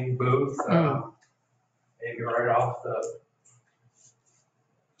welcoming booth, maybe right off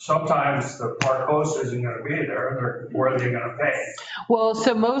sometimes the park host isn't gonna be there, where are they gonna pay? Well,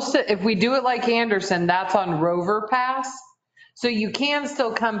 so if we do it like Anderson, that's on Rover Pass. So you can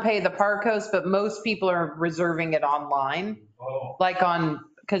still come pay the park host, but most people are reserving it online. Oh, Like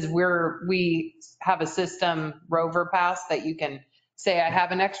because we have a system, Rover Pass, that you can say, I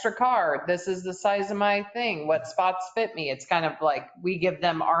have an extra car. This is the size of my thing. What spots fit me? It's kind of like we give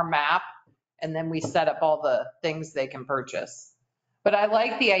them our map and then we set up all the things they can purchase. But I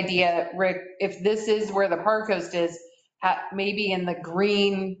like the idea, Rick, if this is where the park host is, maybe in the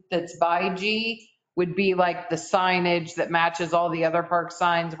green that's by G would be like the signage that matches all the other park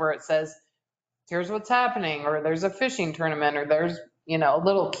signs where it says, here's what's happening, or there's a fishing tournament, or there's, a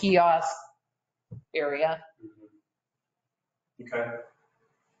little kiosk area. Okay.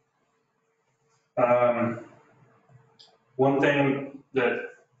 One thing that,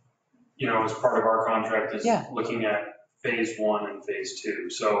 as part of our contract is looking at phase 1 and phase 2.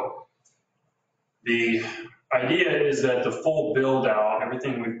 So the idea is that the full build out,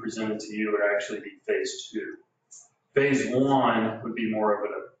 everything we've presented to you would actually be phase 2. Phase 1 would be more of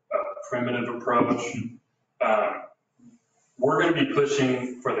a primitive approach. We're going to be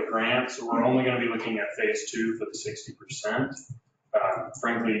pushing for the grant, so we're only going to be looking at phase 2 for the 60%,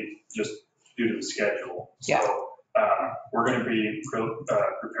 frankly, just due to the schedule. Yeah. So we're going to be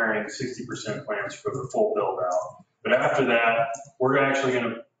preparing 60% plans for the full build out. But after that, we're actually going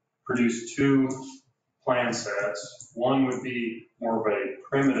to produce 2 plan sets. One would be more of a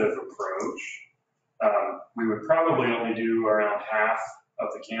primitive approach. We would probably only do around half of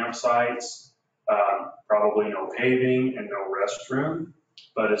the campsites. Probably no paving and no restroom,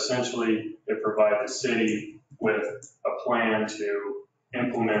 but essentially it provides the city with a plan to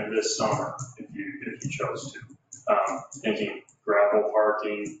implement this summer if you chose to. Thinking gravel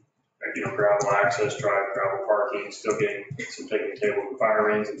parking, gravel access drive, gravel parking, still getting some picnic table and fire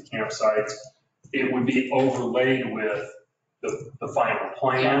rings at the campsites. It would be overlaid with the final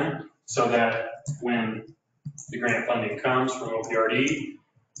plan so that when the grant funding comes from OPRD,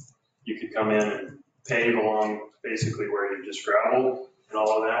 you could come in and pave along basically where you just graveled and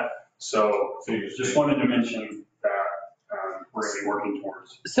all of that. So just wanted to mention that we're going to be working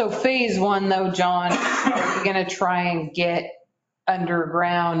towards. So phase 1 though, John, are we going to try and get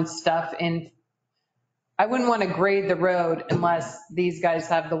underground stuff in? I wouldn't want to grade the road unless these guys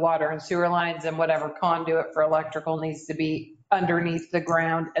have the water and sewer lines and whatever conduit for electrical needs to be underneath the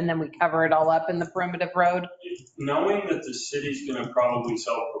ground, and then we cover it all up in the primitive road. Knowing that the city's going to probably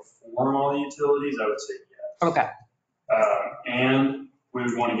self-perform all the utilities, I would say yes. Okay. And we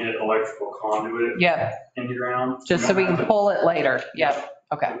would want to get electrical conduit in the ground. Just so we can pull it later. Yep.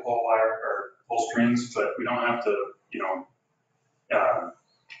 Okay. Pull wire or pull strings, but we don't have to,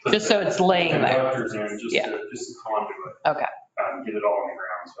 just so it's laying there. Conductors in, just the conduit. Okay. Get it all on the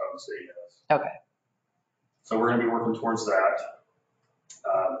ground, so I would say yes. Okay. So we're going to be working towards that.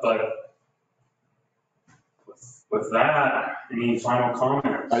 But with that, any final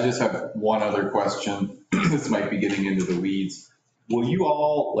comments? I just have one other question. This might be getting into the weeds. Will you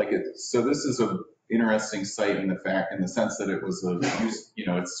all so this is a interesting site in the sense that it was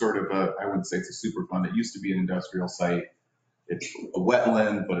it's sort of I wouldn't say it's a super fund. It used to be an industrial site. It's a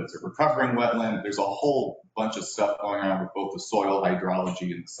wetland, but it's a recovering wetland. There's a whole bunch of stuff going on with both the soil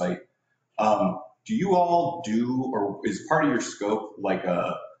hydrology and the site. Do you all or is part of your scope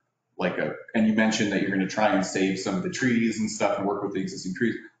and you mentioned that you're going to try and save some of the trees and stuff and work with the existing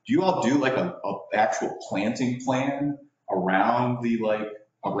trees. Do you all do a actual planting plan around the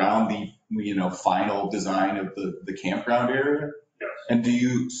final design of the campground area? Yes. And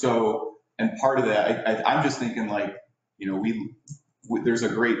and part of that, I'm just thinking there's a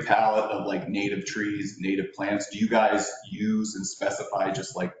great palette of native trees, native plants. Do you guys use and specify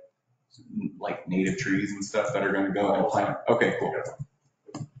just like native trees and stuff that are going to go and plant? Okay, cool.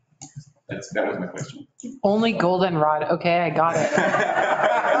 That was my question. Only goldenrod. Okay, I got it.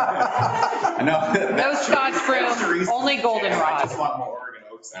 I know. No Scotch broom, only goldenrod. I just want more Oregon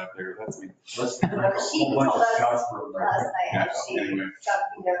oaks out there. That's me. She told us last night, she Anyway. stopped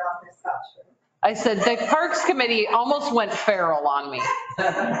being there on her Scotch room. I said, the Parks Committee almost went feral on me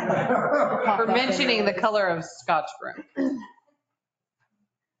for mentioning the color of Scotch broom.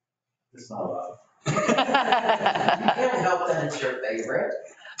 It's not allowed. You can't help that it's your favorite.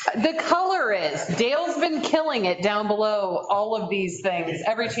 The color is. Dale's been killing it down below all of these things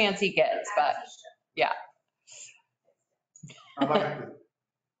every chance he gets, but yeah. I like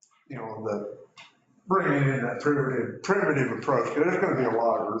the bringing in that primitive approach, because there's going to be a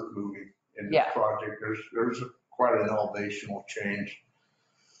lot of earth moving in this Yeah. project. There's quite an elevational change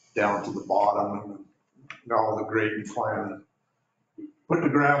down to the bottom and all the grading plan. Put the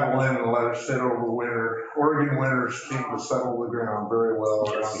gravel in and let it sit over winter. Oregon winters seem to settle the ground very well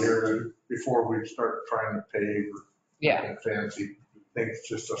around here before we start trying to pave or Yeah. anything fancy. I think it's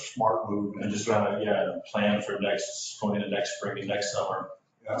just a smart move. And just kind of, plan for going into next spring and next summer.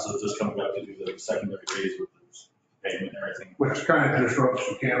 So just coming up to do the secondary phase with the pavement and everything. Which kind of disrupts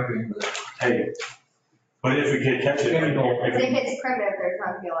the camping, but. Hey, but if we could catch it. If it's primitive, there's not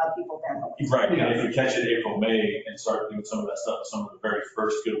gonna be a lot of people down the way. Right, and if we catch it April, May and start doing some of that stuff, some of the very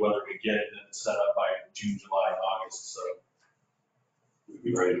first good weather we get, then it's set up by June, July, and August, so we'd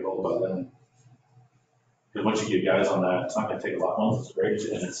be ready to roll by then. Because once you get guys on that, it's not gonna take a lot, once it's graded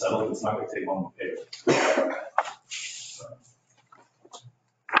and it's settled, it's not gonna take long to pave.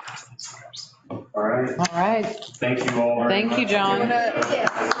 All right, All right. thank you all very much. Thank you, John.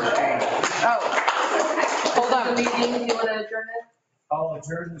 Oh, hold on. Do you want to adjourn it? I'll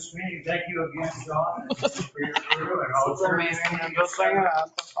adjourn this meeting. Thank you again, John, for your crew, and I'll adjourn this meeting at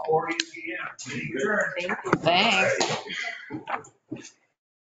 7:40 PM. Meeting adjourned. Thank you. Thanks.